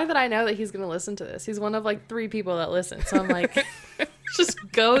fact that I know that he's gonna listen to this, he's one of like 3 people that listen. So I'm like, just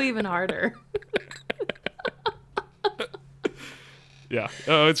go even harder. Yeah.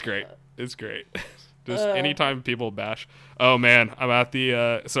 Oh, it's great. It's great. Just anytime people bash. Oh man, I'm at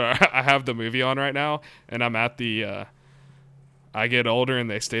the so I have the movie on right now, and I'm at the I get older and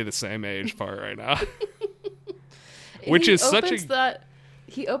they stay the same age part right now. Which is such a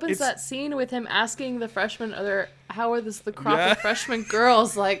he opens that scene with him asking the freshmen how are the crop of freshman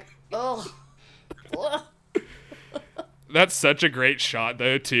girls, like, ugh. That's such a great shot,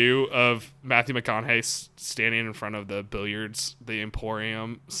 though, too, of Matthew McConaughey standing in front of the the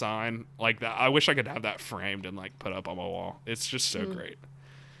Emporium sign. Like that. I wish I could have that framed and like put up on my wall. It's just so great.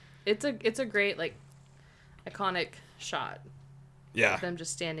 It's a great, like, iconic shot. Yeah. Of them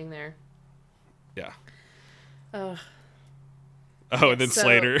just standing there. Yeah. Oh, and then so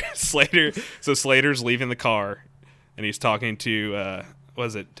Slater's leaving the car, and he's talking to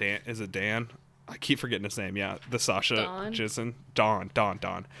was it Dan? Is it Dan? I keep forgetting his name. Yeah, the Sasha Jensen. Don.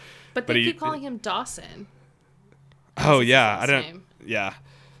 But they keep calling him Dawson. Oh yeah, I don't. Name. Yeah,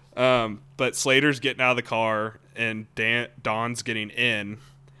 but Slater's getting out of the car and Don's getting in,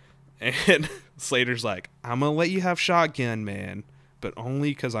 and Slater's like, "I'm gonna let you have shotgun, man, but only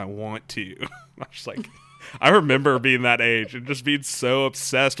because I want to." I was like, I remember being that age and just being so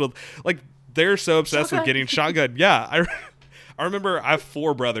obsessed with, like, they're so obsessed with getting shotgun. Yeah, I remember I have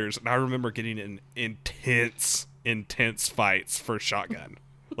 4 brothers, and I remember getting in intense fights for shotgun.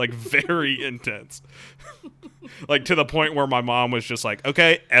 Like, very intense. Like, to the point where my mom was just like,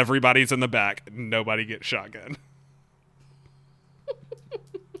 okay, everybody's in the back. Nobody gets shotgun.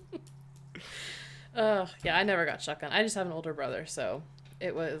 Yeah, I never got shotgun. I just have an older brother, so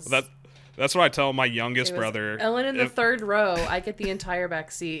it was... That's what I tell my youngest brother. Ellen in the 3rd row, I get the entire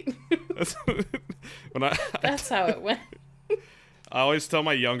back seat. That's how it went. I always tell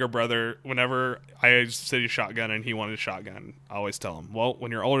my younger brother, whenever I said shotgun and he wanted a shotgun, I always tell him, well,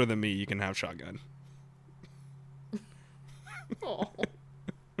 when you're older than me, you can have shotgun. Oh.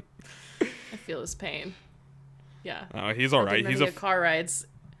 I feel his pain. Yeah. Oh, he's all right. He's car rides.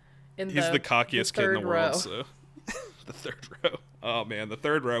 He's the cockiest kid in the world. So. The 3rd row. Oh man, the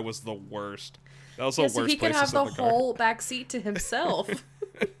 3rd row was the worst. That was the worst place to sit in the car. So he could have the whole back seat to himself.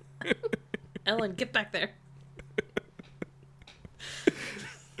 Ellen, get back there.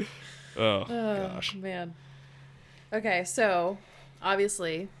 Oh gosh, man. Okay, so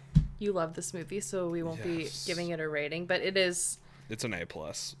obviously you love this movie, so we won't be giving it a rating, but it's an A+.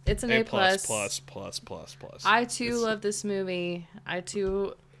 It's an A+. plus. I too love this movie. I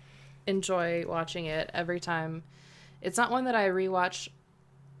too enjoy watching it every time. It's not one that I rewatch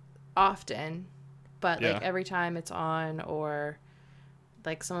often, but like every time it's on or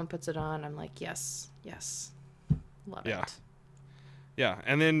like someone puts it on, I'm like, yes, love it. Yeah,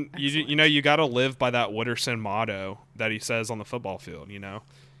 and then you got to live by that Wooderson motto that he says on the football field. You know,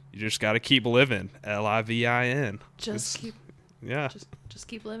 you just got to keep living. LIVIN. Just keep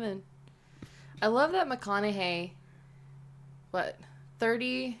living. I love that McConaughey.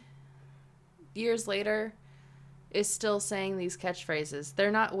 30 years later, is still saying these catchphrases.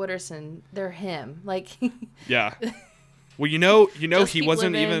 They're not Wooderson. They're him. Like. Yeah. Well, you know, he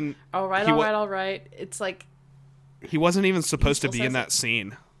wasn't living. even. All right. It's like. He wasn't even supposed to be in that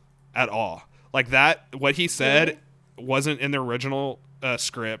scene at all. Like that, what he said wasn't in the original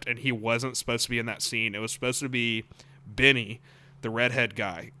script, and he wasn't supposed to be in that scene. It was supposed to be Benny, the redhead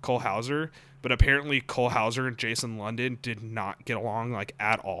guy, Cole Hauser, but apparently Cole Hauser and Jason London did not get along like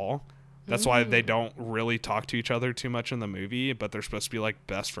at all. That's why they don't really talk to each other too much in the movie, but they're supposed to be like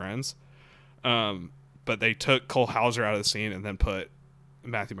best friends. But they took Cole Hauser out of the scene and then put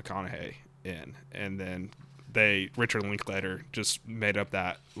Matthew McConaughey in, and then Richard Linklater just made up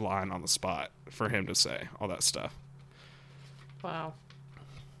that line on the spot for him to say all that stuff. Wow.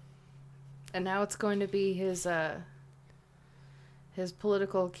 And now it's going to be his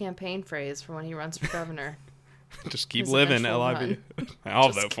political campain phrase for when he runs for governor. Just keep living, LIV.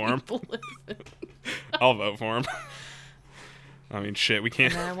 I'll vote for him. I'll vote for him. I mean, shit, we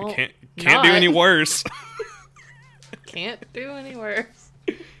can't do any worse. can't do any worse.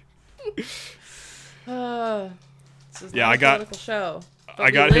 This is Yeah, not I a got- political show. But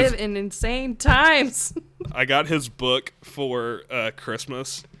I got we live his- in insane times. I got his book for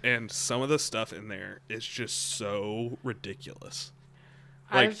Christmas, and some of the stuff in there is just so ridiculous.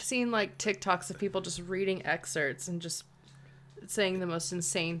 Like- I've seen like TikToks of people just reading excerpts and just saying the most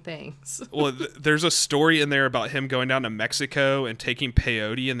insane things. Well, there's a story in there about him going down to Mexico and taking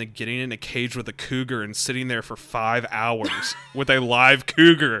peyote and then getting in a cage with a cougar and sitting there for 5 hours with a live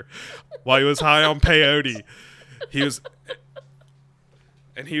cougar while he was high on peyote. He was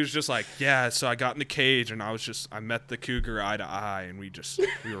just like, yeah, so I got in the cage and I met the cougar eye to eye and we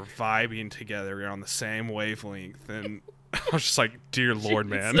were vibing together. We were on the same wavelength. And I was just like, dear Lord,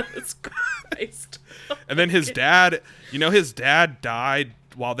 man. Jesus Christ. And then his dad died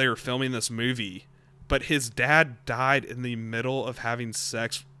while they were filming this movie, but his dad died in the middle of having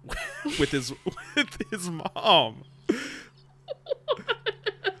sex with his mom.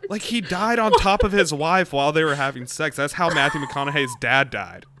 Like, he died on top of his wife while they were having sex. That's how Matthew McConaughey's dad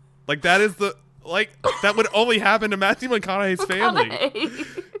died. Like, that would only happen to Matthew McConaughey's family.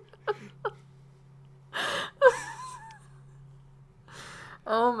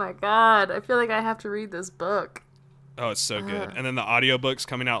 Oh my god. I feel like I have to read this book. Oh, it's so good. And then the audiobook's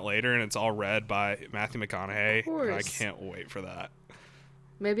coming out later, and it's all read by Matthew McConaughey. Of course. And I can't wait for that.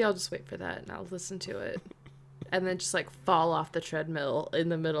 Maybe I'll just wait for that and I'll listen to it. And then just like fall off the treadmill in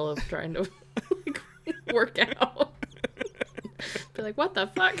the middle of trying to like, work out. Be like, what the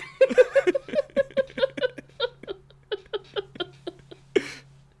fuck?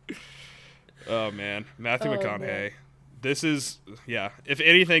 Oh, man. Matthew Oh, McConaughey. man. This is, yeah. If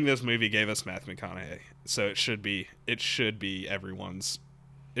anything, this movie gave us Matthew McConaughey. So it should be everyone's.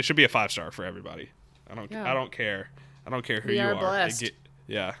 It should be a 5-star for everybody. I don't care. I don't care who We you are are. blessed.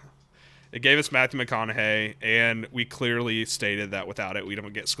 Yeah. It gave us Matthew McConaughey, and we clearly stated that without it, we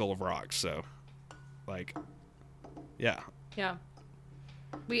don't get Skull of Rocks. So, like, yeah. Yeah.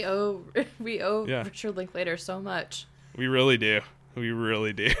 We owe Yeah. Richard Linklater so much. We really do. We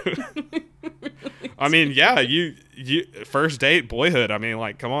really do. I mean, yeah, you First Date, Boyhood. I mean,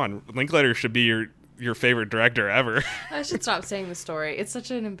 like, come on. Linklater should be your favorite director ever. I should stop saying the story. It's such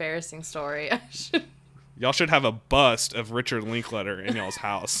an embarrassing story. Y'all should have a bust of Richard Linklater in y'all's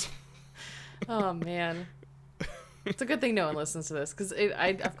house. Oh man. It's a good thing no one listens to this because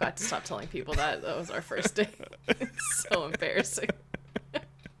I've got to stop telling people that was our first date. It's so embarrassing.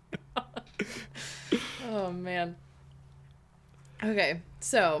 Oh man. Okay,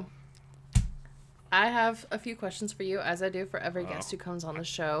 so I have a few questions for you, as I do for every guest who comes on the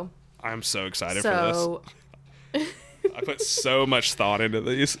show. I'm so excited for this. I put so much thought into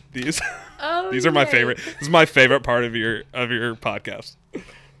these. These are my favorite. This is my favorite part of your podcast.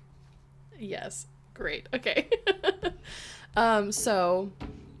 Yes. Great. Okay. So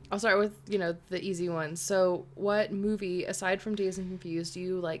I'll start with, the easy one. So what movie, aside from Dazed and Confused, do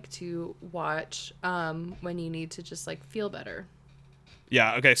you like to watch when you need to just like feel better?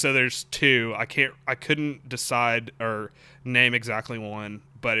 Yeah, okay, so there's two. I couldn't decide or name exactly one,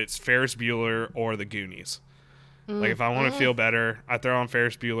 but it's Ferris Bueller or The Goonies. Like, if I want to feel better, I throw on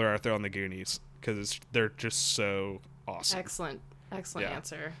Ferris Bueller or I throw on The Goonies because they're just so awesome. Excellent Yeah.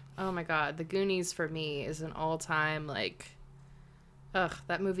 answer. Oh my god, The Goonies for me is an all-time like,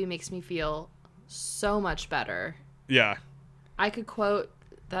 that movie makes me feel so much better. Yeah. I could quote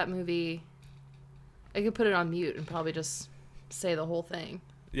that movie. I could put it on mute and probably just say the whole thing.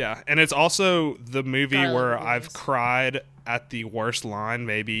 Yeah, and it's also the movie God, I love where The I've Goonies. cried at the worst line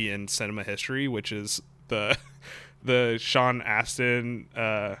maybe in cinema history, which is the Sean Astin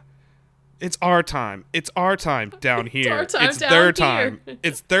it's our time. It's our time down here. our time it's down their here. time.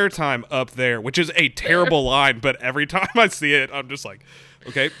 It's their time up there, which is a terrible line, but every time I see it, I'm just like,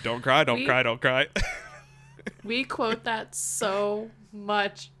 okay, don't cry, don't cry. We quote that so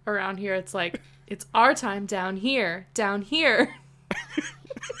much around here. It's like, it's our time down here.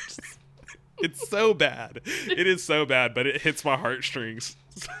 It's so bad. It is so bad, but it hits my heartstrings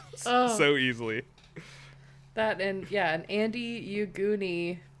Oh. so easily. That and Andy, you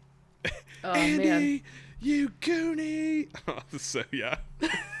goonie. Oh Andy, man. you goonie. So yeah.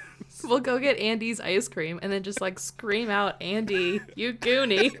 We'll go get Andy's ice cream and then just like scream out, Andy, you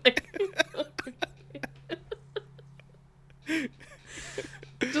goonie.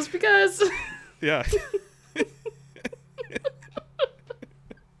 Just because. Yeah.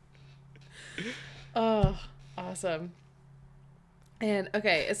 Oh, awesome. And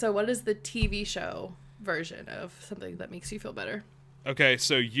okay, so what is the TV show version of something that makes you feel better? Okay,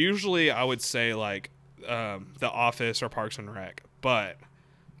 so usually I would say like The Office or Parks and Rec, but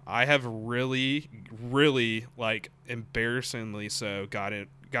I have really, really, like, embarrassingly so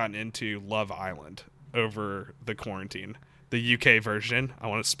gotten into Love Island over the quarantine. The UK version. I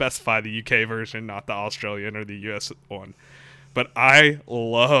want to specify the UK version, not the Australian or the US one. But I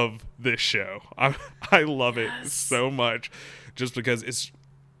love this show. I love it so much, just because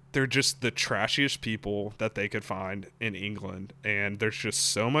they're just the trashiest people that they could find in England, and there's just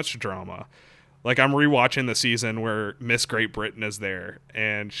so much drama. Like, I'm rewatching the season where Miss Great Britain is there,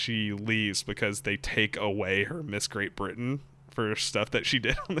 and she leaves because they take away her Miss Great Britain for stuff that she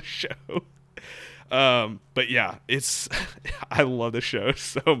did on the show. But yeah, I love the show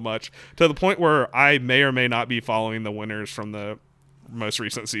so much, to the point where I may or may not be following the winners from the most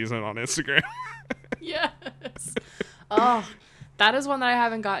recent season on Instagram. Yes. Oh, that is one that I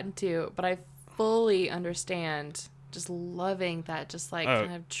haven't gotten to, but I fully understand just loving that, just like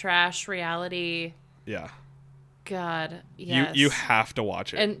kind of trash reality. Yeah. God, yes. You have to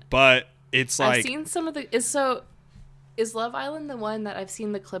watch it. And but it's like, I've seen some of the is Love Island the one that I've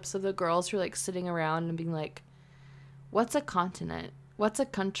seen the clips of the girls who are like sitting around and being like, what's a continent? What's a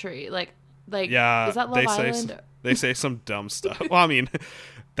country? Like yeah, is that Love Island? They say some dumb stuff. Well, I mean,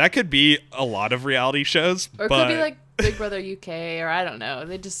 that could be a lot of reality shows, or it could be like Big Brother UK, or I don't know.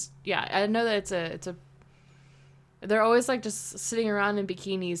 They just, yeah, I know that it's a they're always like just sitting around in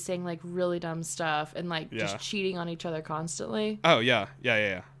bikinis saying like really dumb stuff and like just cheating on each other constantly. Oh yeah.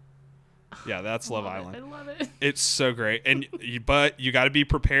 Yeah, that's Love Island. I love it. It's so great. And but you got to be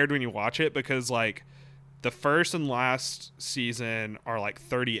prepared when you watch it, because like the first and last season are like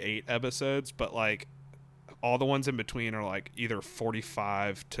 38 episodes, but like all the ones in between are like either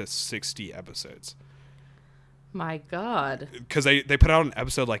 45 to 60 episodes. My God. Because they put out an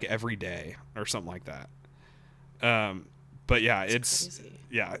episode like every day or something like that. But yeah, it's crazy.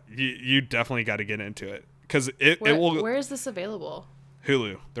 Yeah, you definitely got to get into it, because it will. Where is this available?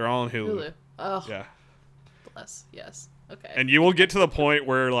 Hulu. They're all on Hulu. Oh. Yeah. Bless. Yes. Okay. And you will get to the point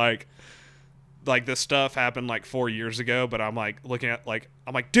where like this stuff happened like 4 years ago, but I'm like looking at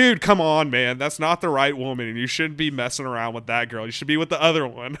I'm like, dude, come on, man, that's not the right woman, and you shouldn't be messing around with that girl. You should be with the other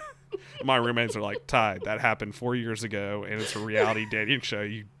one. My roommates are like, Ty, that happened 4 years ago, and it's a reality dating show.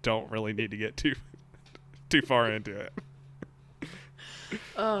 You don't really need to get too far into it.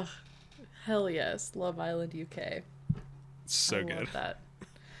 Oh, hell yes, Love Island UK. So I good. Love that.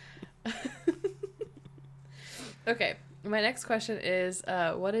 Okay, my next question is,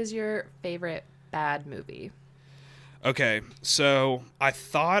 what is your favorite bad movie? Okay, so I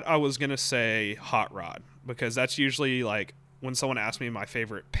thought I was gonna say Hot Rod, because that's usually like when someone asks me my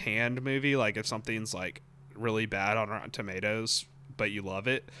favorite panned movie, like if something's like really bad on Rotten Tomatoes, but you love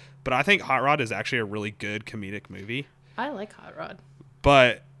it. But I think Hot Rod is actually a really good comedic movie. I like Hot Rod.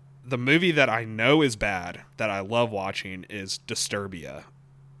 But the movie that I know is bad, that I love watching, is Disturbia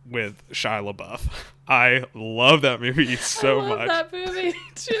with Shia LaBeouf. I love that movie so much. I love that movie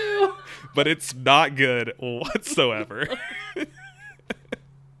too. But it's not good whatsoever.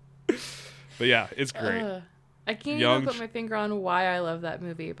 But yeah, it's great. I can't even put my finger on why I love that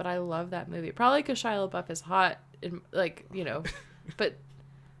movie, but I love that movie. Probably because Shia LaBeouf is hot, and like, you know, but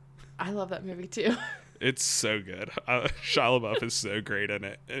I love that movie too. It's so good. Shia LaBeouf is so great in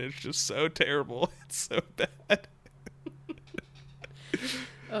it, and it's just so terrible. It's so bad.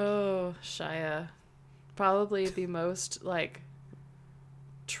 Oh, Shia. Probably the most, like,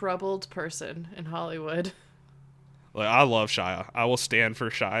 troubled person in Hollywood. Like, I love Shia. I will stand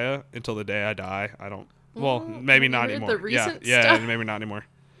for Shia until the day I die. I don't... Well, maybe not anymore. The recent yeah, stuff? maybe not anymore.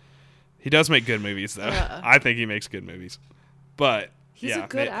 He does make good movies, though. I think he makes good movies. But... He's a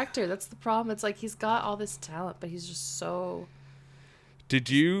good actor. That's the problem. It's like he's got all this talent, but he's just so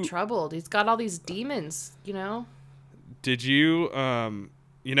troubled. He's got all these demons, you know? Did you,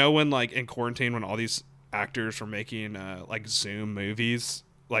 you know, when like in quarantine, when all these actors were making like Zoom movies,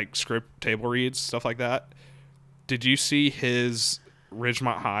 like script table reads, stuff like that? Did you see his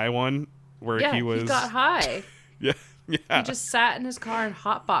Ridgemont High one where he got high? Yeah. He just sat in his car and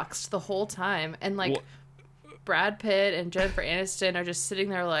hotboxed the whole time, and like... Well, Brad Pitt and Jennifer Aniston are just sitting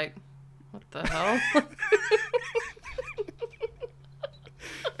there like, what the hell?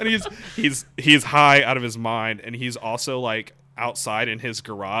 And he's high out of his mind, and he's also like outside in his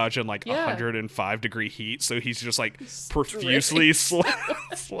garage in like 105-degree heat, so he's just like profusely sweating.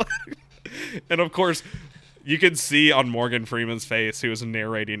 And of course, you can see on Morgan Freeman's face, who was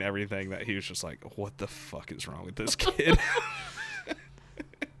narrating everything, that he was just like, what the fuck is wrong with this kid?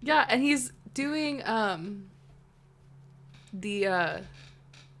 Yeah, and he's doing we're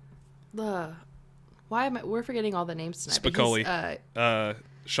forgetting all the names tonight. Spicoli,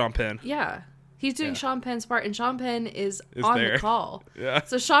 Sean Penn. Yeah, He's doing Yeah. Sean Penn's part, and Sean Penn is Is on there. the call. Yeah.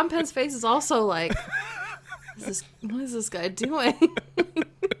 So Sean Penn's face is also like, what is this guy doing?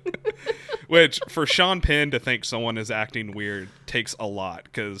 Which, for Sean Penn to think someone is acting weird takes a lot,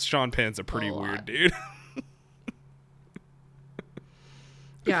 because Sean Penn's a pretty weird dude.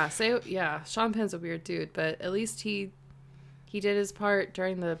 Yeah, Sean Penn's a weird dude, but at least he did his part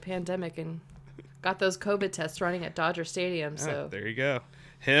during the pandemic and got those COVID tests running at Dodger Stadium. So There you go.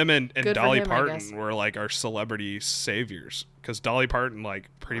 Him and Good for Dolly him, I guess. Parton were like our celebrity saviors, because Dolly Parton like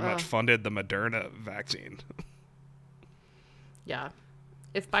pretty much funded the Moderna vaccine. yeah,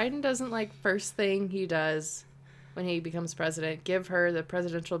 if Biden doesn't like first thing he does when he becomes president, give her the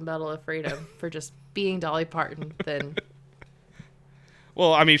Presidential Medal of Freedom for just being Dolly Parton, then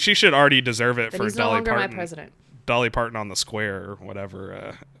Well, I mean, she should already deserve it for he's no Dolly longer Parton. my president. Dolly Parton on the Square or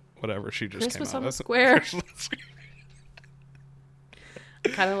whatever, whatever she just Christmas came out on the with. Square. I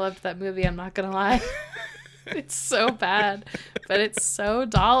kind of loved that movie, I'm not gonna lie. It's so bad, but it's so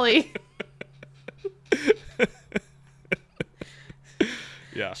Dolly.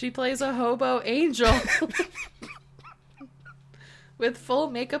 Yeah. She plays a hobo angel with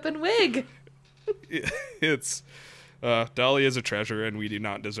full makeup and wig. It's Dolly is a treasure, and we do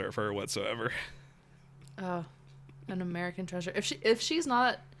not deserve her whatsoever. Oh, an American treasure. If she's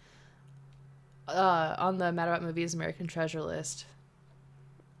not on the Mad About Movies American Treasure list,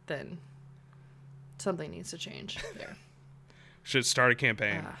 then something needs to change there. Should start a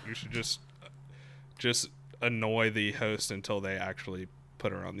campaign. Ah. You should just annoy the host until they actually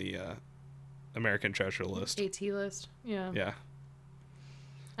put her on the American Treasure list. AT list. Yeah. Yeah.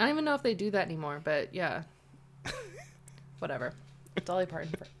 I don't even know if they do that anymore, but yeah. Whatever. Dolly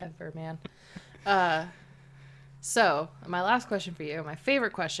Parton forever, man. So, my last question for you, my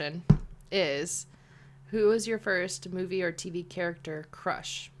favorite question is, who was your first movie or TV character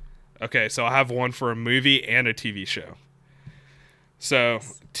crush? Okay, so I have one for a movie and a TV show. So,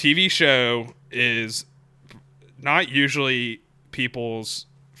 TV show is not usually people's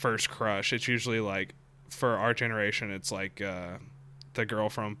first crush. It's usually like, for our generation, it's like the girl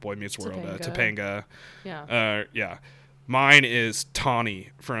from Boy Meets World, Topanga. Yeah. Yeah. Mine is Tawny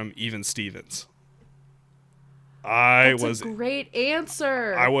from Even Stevens. That's a great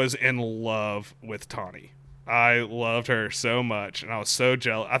answer. I was in love with Tawny. I loved her so much, and I was so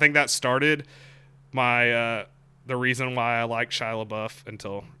jealous. I think that started my the reason why I liked Shia LaBeouf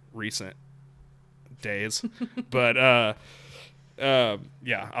until recent days. But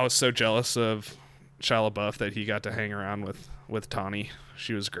yeah, I was so jealous of Shia LaBeouf that he got to hang around with Tawny.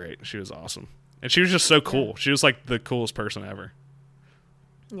 She was great. She was awesome, and she was just so cool. Yeah. She was like the coolest person ever.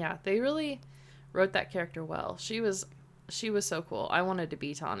 Yeah, they really wrote that character well. She was so cool. I wanted to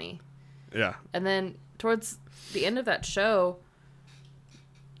be Tawny. Yeah. And then towards the end of that show,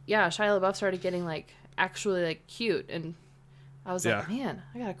 yeah, Shia LaBeouf started getting like actually like cute, and I was like, man,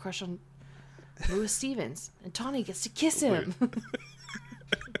 I got a crush on Louis Stevens, and Tawny gets to kiss him.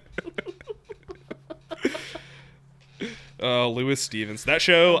 Louis Stevens. That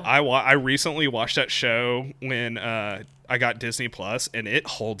show, I recently watched that show when I got Disney Plus, and it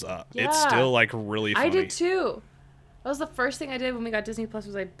holds up. Yeah. It's still like really funny. I did too. That was the first thing I did when we got Disney Plus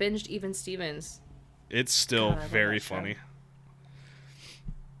was I binged Even Stevens. It's still God, I love very that show. funny.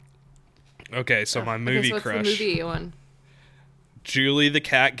 Okay, so my movie so what's crush, the movie one? Julie the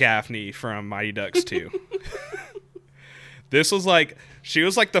Cat Gaffney from Mighty Ducks 2. This was like, she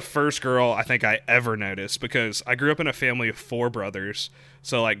was like the first girl I think I ever noticed, because I grew up in a family of 4 brothers,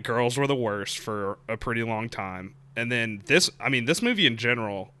 so like girls were the worst for a pretty long time. And then this movie in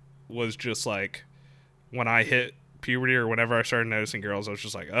general was just like, when I hit puberty or whenever I started noticing girls, I was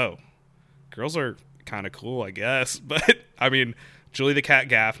just like, oh, girls are kind of cool, I guess. But I mean, Julie the Cat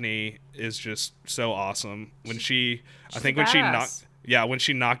Gaffney is just so awesome. When she When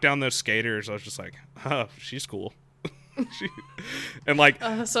she knocked down those skaters, I was just like, oh, she's cool. And like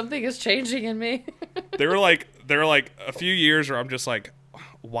something is changing in me. there were like a few years where I'm just like,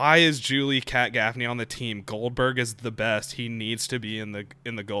 why is Julie Cat Gaffney on the team? Goldberg is the best. He needs to be in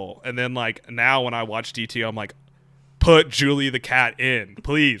the goal. And then like now when I watch DT, I'm like, put Julie the Cat in,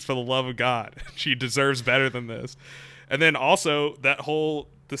 please, for the love of God. She deserves better than this. And then also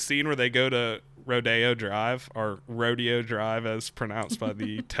the scene where they go to Rodeo Drive, or Rodeo Drive as pronounced by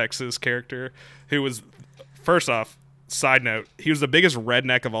the Texas character, who was, first off, side note, he was the biggest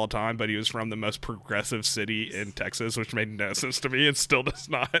redneck of all time, but he was from the most progressive city in Texas, which made no sense to me and still does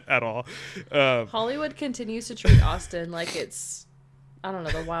not at all. Hollywood continues to treat Austin like it's, I don't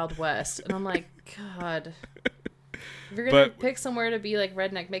know, the Wild West. And I'm like, God, if you're going to pick somewhere to be like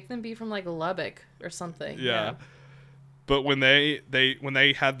redneck, make them be from like Lubbock or something. Yeah. But when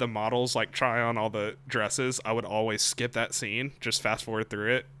they had the models like try on all the dresses, I would always skip that scene, just fast forward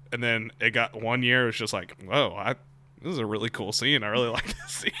through it, and then it got one year. It was just like, whoa, this is a really cool scene. I really like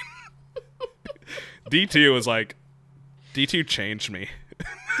this scene. D2 was like, D2 changed me.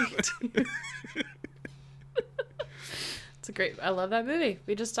 It's a great. I love that movie.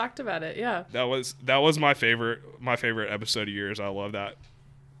 We just talked about it. Yeah. That was my favorite episode of yours. I love that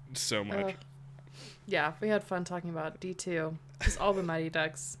so much. Yeah, we had fun talking about D2. Just all the Mighty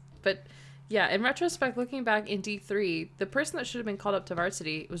Ducks. But yeah, in retrospect, looking back in D3, the person that should have been called up to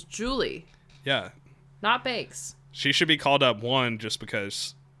varsity was Julie. Yeah. Not Banks. She should be called up, one, just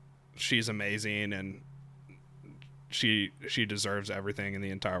because she's amazing and she deserves everything in the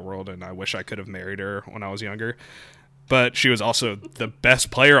entire world, and I wish I could have married her when I was younger. But she was also the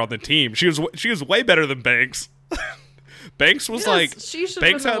best player on the team. She was way better than Banks. Banks was she should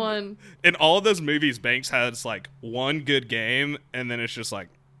Banks have had won. In all of those movies. Banks has like one good game, and then it's just like,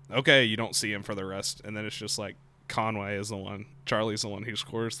 okay, you don't see him for the rest, and then it's just like Conway is the one, Charlie's the one who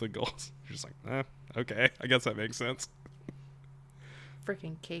scores the goals. You're just like, okay, I guess that makes sense.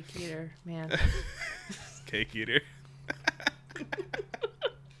 Freaking cake eater, man. Cake eater.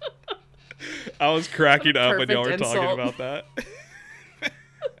 I was cracking up when y'all were talking about that.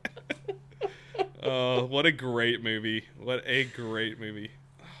 Oh, what a great movie. What a great movie.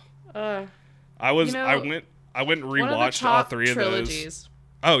 I went and rewatched all three of those.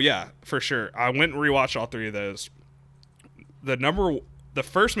 Oh yeah, for sure. I went and rewatched all three of those. The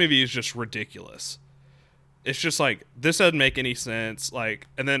first movie is just ridiculous. It's just like, this doesn't make any sense. Like,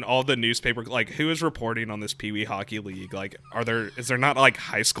 and then all the newspaper, like, who is reporting on this Pee Wee Hockey League? Like, is there not like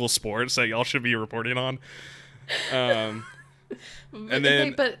high school sports that y'all should be reporting on? And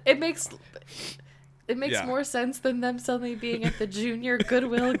then, but it makes more sense than them suddenly being at the Junior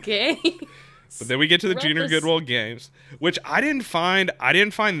Goodwill Games. But then we get to the Junior Goodwill Games, which I didn't find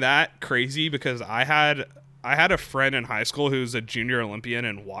that crazy, because I had a friend in high school who's a junior Olympian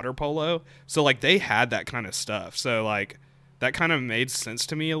in water polo. So like, they had that kind of stuff. So like, that kind of made sense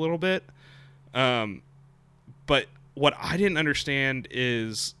to me a little bit. But what I didn't understand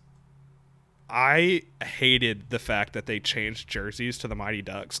is, I hated the fact that they changed jerseys to the Mighty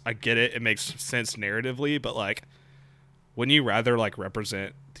Ducks. I get it. It makes sense narratively, but like, wouldn't you rather like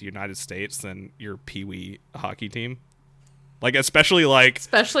represent the United States than your Pee Wee hockey team? Like, especially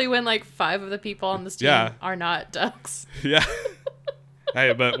when like 5 of the people on this team are not Ducks. Yeah.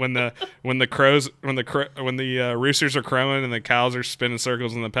 Hey, but when the roosters are crowing and the cows are spinning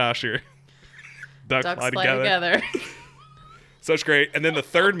circles in the pasture, Ducks fly together. Such great. And then the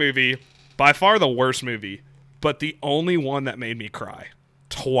third movie, by far the worst movie, but the only one that made me cry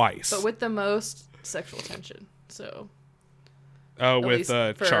twice. But with the most sexual tension. So. Oh, with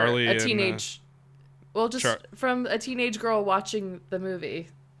Charlie a teenage. From a teenage girl watching the movie.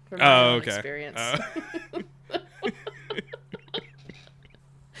 From my own experience.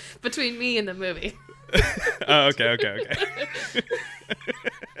 Between me and the movie. Oh, okay.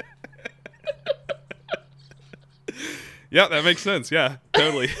 Yeah, that makes sense. Yeah,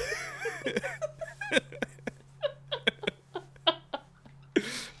 totally.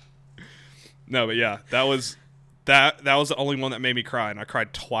 No, but yeah, that was the only one that made me cry, and I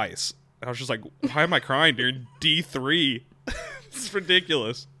cried twice. I was just like, why am I crying during D3? It's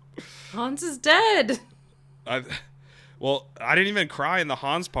ridiculous. Hans is dead. I didn't even cry in the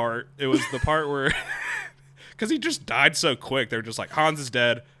Hans part. It was the part where, because he just died so quick. They were just like, Hans is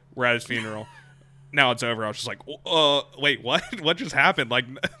dead. We're at his funeral. Now it's over. I was just like, wait, what? What just happened? Like,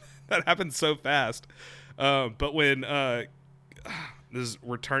 that happened so fast. But when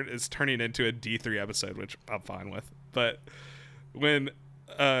it's turning into a D3 episode, which I'm fine with. But when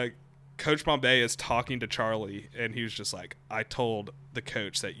Coach Bombay is talking to Charlie, and he was just like, I told the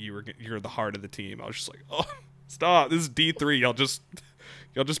coach that you're the heart of the team. I was just like, oh, stop. This is D3. Y'all just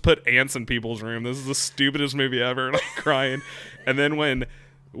put ants in people's room. This is the stupidest movie ever. And I'm crying. And then when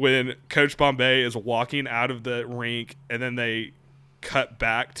Coach Bombay is walking out of the rink, and then they cut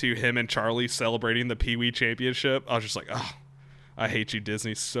back to him and Charlie celebrating the Pee Wee championship, I was just like, oh, I hate you,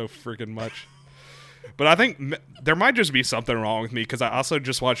 Disney, so freaking much. But I think there might just be something wrong with me, because I also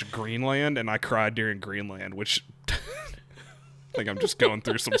just watched Greenland, and I cried during Greenland, which I think I'm just going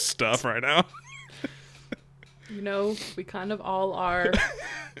through some stuff right now. We kind of all are.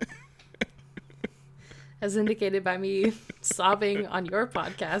 As indicated by me sobbing on your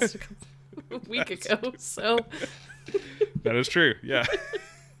podcast a week ago. So that is true. Yeah.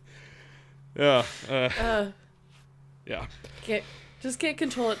 Yeah. Yeah. Can't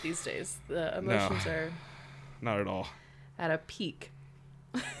control it these days. The emotions are not at all at a peak.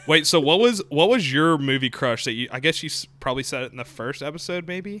 Wait, so what was your movie crush that I guess you probably said it in the first episode,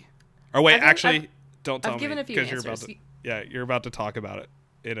 maybe? Or wait, don't tell I've me given a few because answers. you're about to talk about it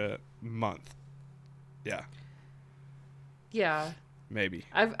in a month. Yeah, Yeah, maybe.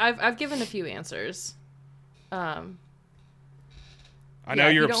 I've given a few answers. I Yeah, know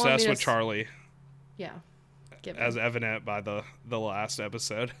if you're you don't want me obsessed to with Charlie, Yeah, give as me. evident by the last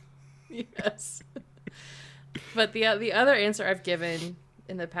episode. Yes. But the other answer I've given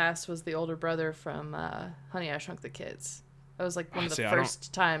in the past was the older brother from Honey, I Shrunk the Kids. That was like one of the See,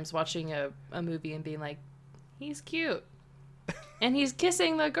 first times watching a movie and being like, he's cute. And he's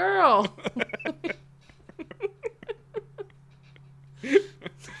kissing the girl.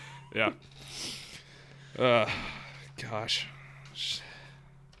 Yeah. Gosh.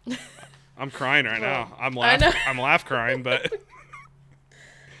 I'm crying right now. I'm laugh crying, but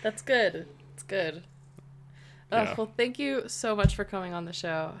That's good. It's good. Yeah. Well, thank you so much for coming on the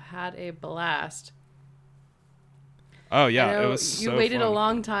show. Had a blast. oh I yeah, it know was you so waited a fun.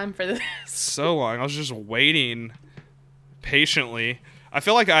 long time for this. So long. I was just waiting patiently. I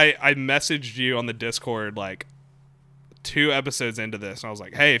feel like I messaged you on the Discord like 2 episodes into this, and I was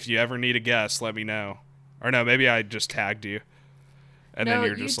like, "Hey, if you ever need a guest, let me know." Or no, maybe I just tagged you, and No, then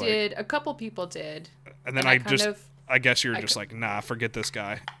you're you just did. A couple people did. and then and I guess you're I just c- like, "Nah, forget this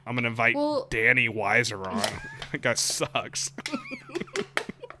guy. I'm gonna invite Well- Danny Weiser on." That guy sucks.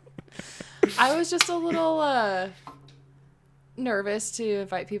 I was just a little nervous to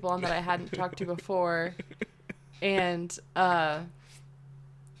invite people on that I hadn't talked to before, and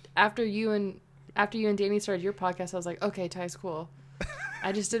after you and Danny started your podcast, I was like, okay, Ty's cool.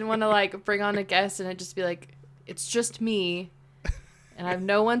 I just didn't want to like bring on a guest and it just be like, it's just me, and I have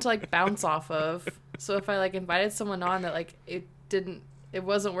no one to like bounce off of. So if I like invited someone on that like it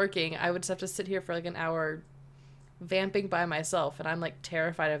wasn't working, I would just have to sit here for like an hour vamping by myself, and I'm like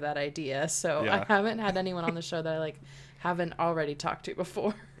terrified of that idea. So Yeah. I haven't had anyone on the show that I like haven't already talked to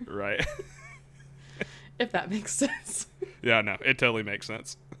before. Right. If that makes sense. Yeah, no, it totally makes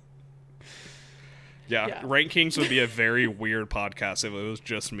sense. Yeah, Yeah. Rankings would be a very weird podcast if it was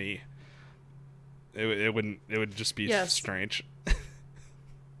just me. It would just be Yes. strange.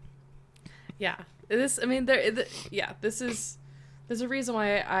 Yeah. There's a reason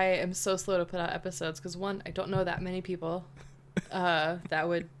why I am so slow to put out episodes, because one, I don't know that many people that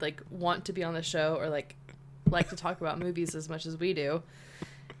would like want to be on the show or like to talk about movies as much as we do.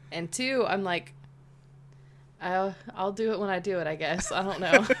 And two, I'm like, I'll do it when I do it, I guess. I don't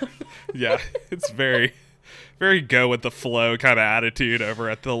know. Yeah, it's very, very go with the flow kind of attitude over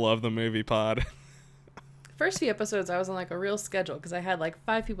at the Love the Movie Pod. First few episodes, I was on like a real schedule because I had like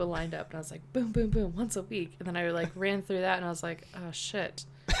 5 people lined up, and I was like, boom, boom, boom, once a week. And then I like ran through that, and I was like, oh shit.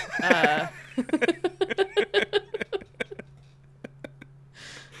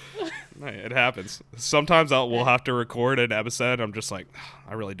 It happens. Sometimes we'll have to record an episode. I'm just like,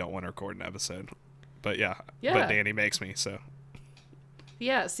 I really don't want to record an episode. But yeah, Yeah. but Danny makes me, so.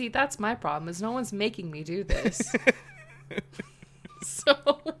 Yeah, see, that's my problem, is no one's making me do this. So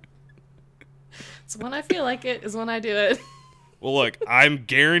when I feel like it is when I do it. Well, look, I'm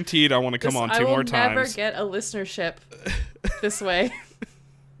guaranteed I want to come on 2 more times. I will never get a listenership this way.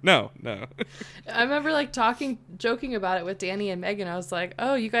 No. I remember like joking about it with Danny and Megan. I was like,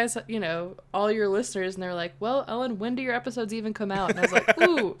 oh, you guys, all your listeners. And they're like, well, Ellen, when do your episodes even come out? And I was like,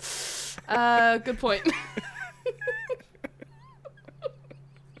 ooh, good point.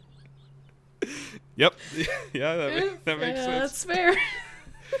 Yep. Yeah, that makes Yeah, sense. that's fair.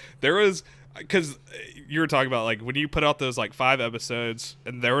 There was, because you were talking about like when you put out those like 5 episodes,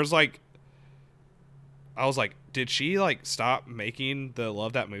 and there was like, I was like, did she like stop making the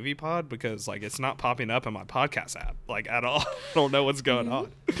Love That Movie Pod, because like it's not popping up in my podcast app like at all. I don't know what's going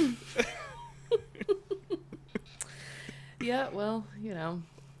on. Yeah, well,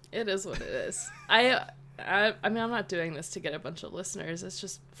 it is what it is. I mean, I'm not doing this to get a bunch of listeners. It's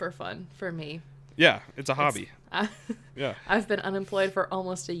just for fun for me. Yeah, it's a hobby. Yeah. I've been unemployed for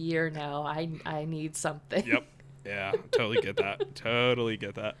almost a year now. I need something. Yep. Yeah, totally get that. Totally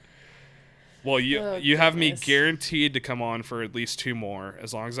get that. Well, you Oh, have me goodness. guaranteed to come on for at least 2 more,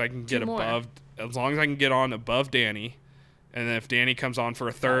 as long as I can get 2 more. as long as I can get on above Danny. And then if Danny comes on for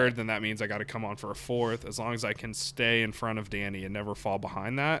a 3rd, then that means I got to come on for a 4th. As long as I can stay in front of Danny and never fall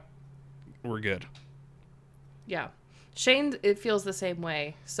behind that, we're good. Yeah. Shane, it feels the same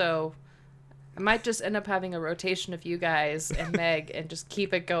way. So I might just end up having a rotation of you guys and Meg and just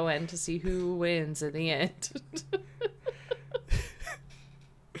keep it going to see who wins in the end.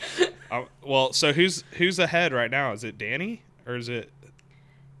 Well, so who's ahead right now? Is it Danny or is it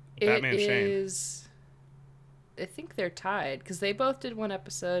Batman It Shane? is I think they're tied because they both did one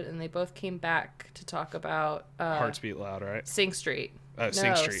episode and they both came back to talk about Hearts Beat Loud, right? Sing Street. Oh, No,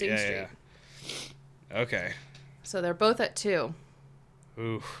 Sing Street. Sing Yeah, Street. yeah. Okay. So they're both at 2.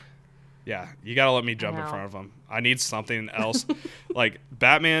 Ooh. Yeah, you gotta let me jump in front of them. I need something else. Like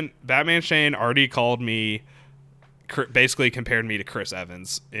Batman Shane already called me, basically compared me to Chris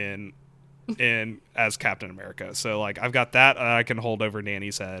Evans in as Captain America. So like I've got that I can hold over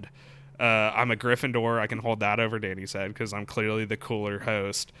Danny's head. I'm a Gryffindor. I can hold that over Danny's head because I'm clearly the cooler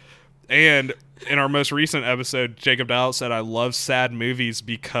host. And in our most recent episode, Jacob Dowell said I love sad movies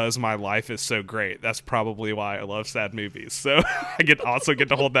because my life is so great. That's probably why I love sad movies. So I also get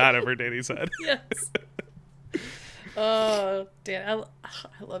to hold that over Danny's head. Yes. Oh, Dan,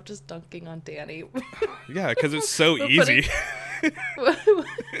 I love just dunking on Danny. Yeah, because it's so easy. I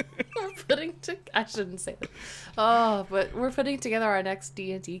shouldn't say that. Oh, but we're putting together our next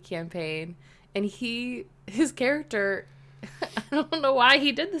D&D campaign, and his character, I don't know why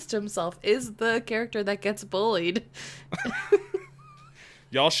he did this to himself, is the character that gets bullied.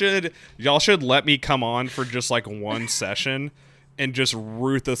 Y'all should let me come on for just like one session and just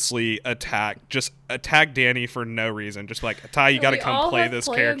ruthlessly attack Danny for no reason. Just like, Ty, you got to come play this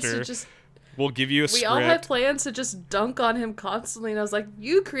character. We'll give you a script. We all had plans to just dunk on him constantly, and I was like,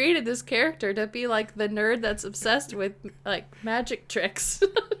 you created this character to be like the nerd that's obsessed with like magic tricks.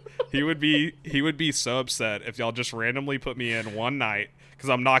 He would be so upset if y'all just randomly put me in one night, because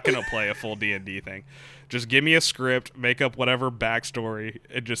I'm not going to play a full D&D thing. Just give me a script, make up whatever backstory,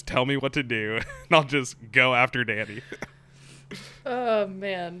 and just tell me what to do, and I'll just go after Danny. Oh,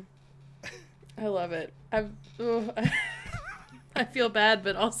 man. I love it. I feel bad,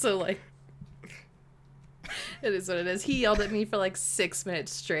 but also, like, it is what it is. He yelled at me for, like, 6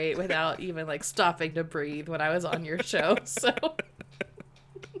 minutes straight without even, like, stopping to breathe when I was on your show, so...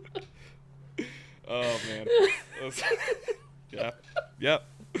 Oh, man. Yeah. Yep.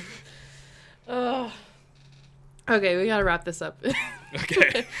 Oh. Okay, we gotta wrap this up.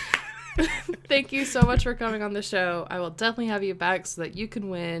 Okay. Thank you so much for coming on the show. I will definitely have you back so that you can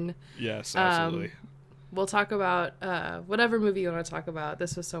win. Yes, absolutely. We'll talk about whatever movie you want to talk about.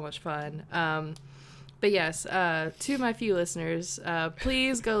 This was so much fun. But yes, to my few listeners,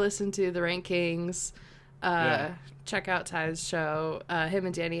 please go listen to The Rank Kings. Check out Ty's show. Him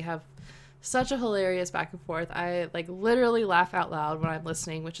and Danny have such a hilarious back and forth. I like literally laugh out loud when I'm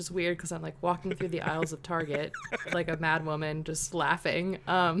listening, which is weird because I'm like walking through the aisles of Target like a mad woman just laughing.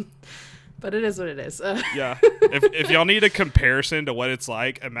 But it is what it is. Yeah. If y'all need a comparison to what it's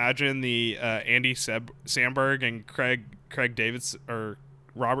like, imagine the Andy Samberg and Craig Davidson or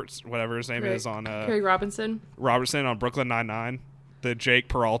Roberts, whatever his name is, on Craig Robertson on Brooklyn Nine-Nine, the Jake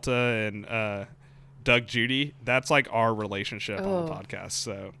Peralta and Doug Judy. That's like our relationship on the podcast.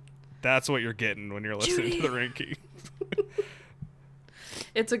 So that's what you're getting when you're listening to The Ranking.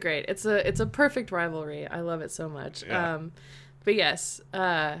 It's a perfect rivalry. I love it so much. Yeah. But yes,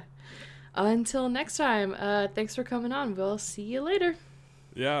 until next time, thanks for coming on. We'll see you later.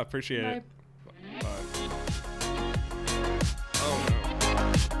 Yeah, appreciate it. Bye.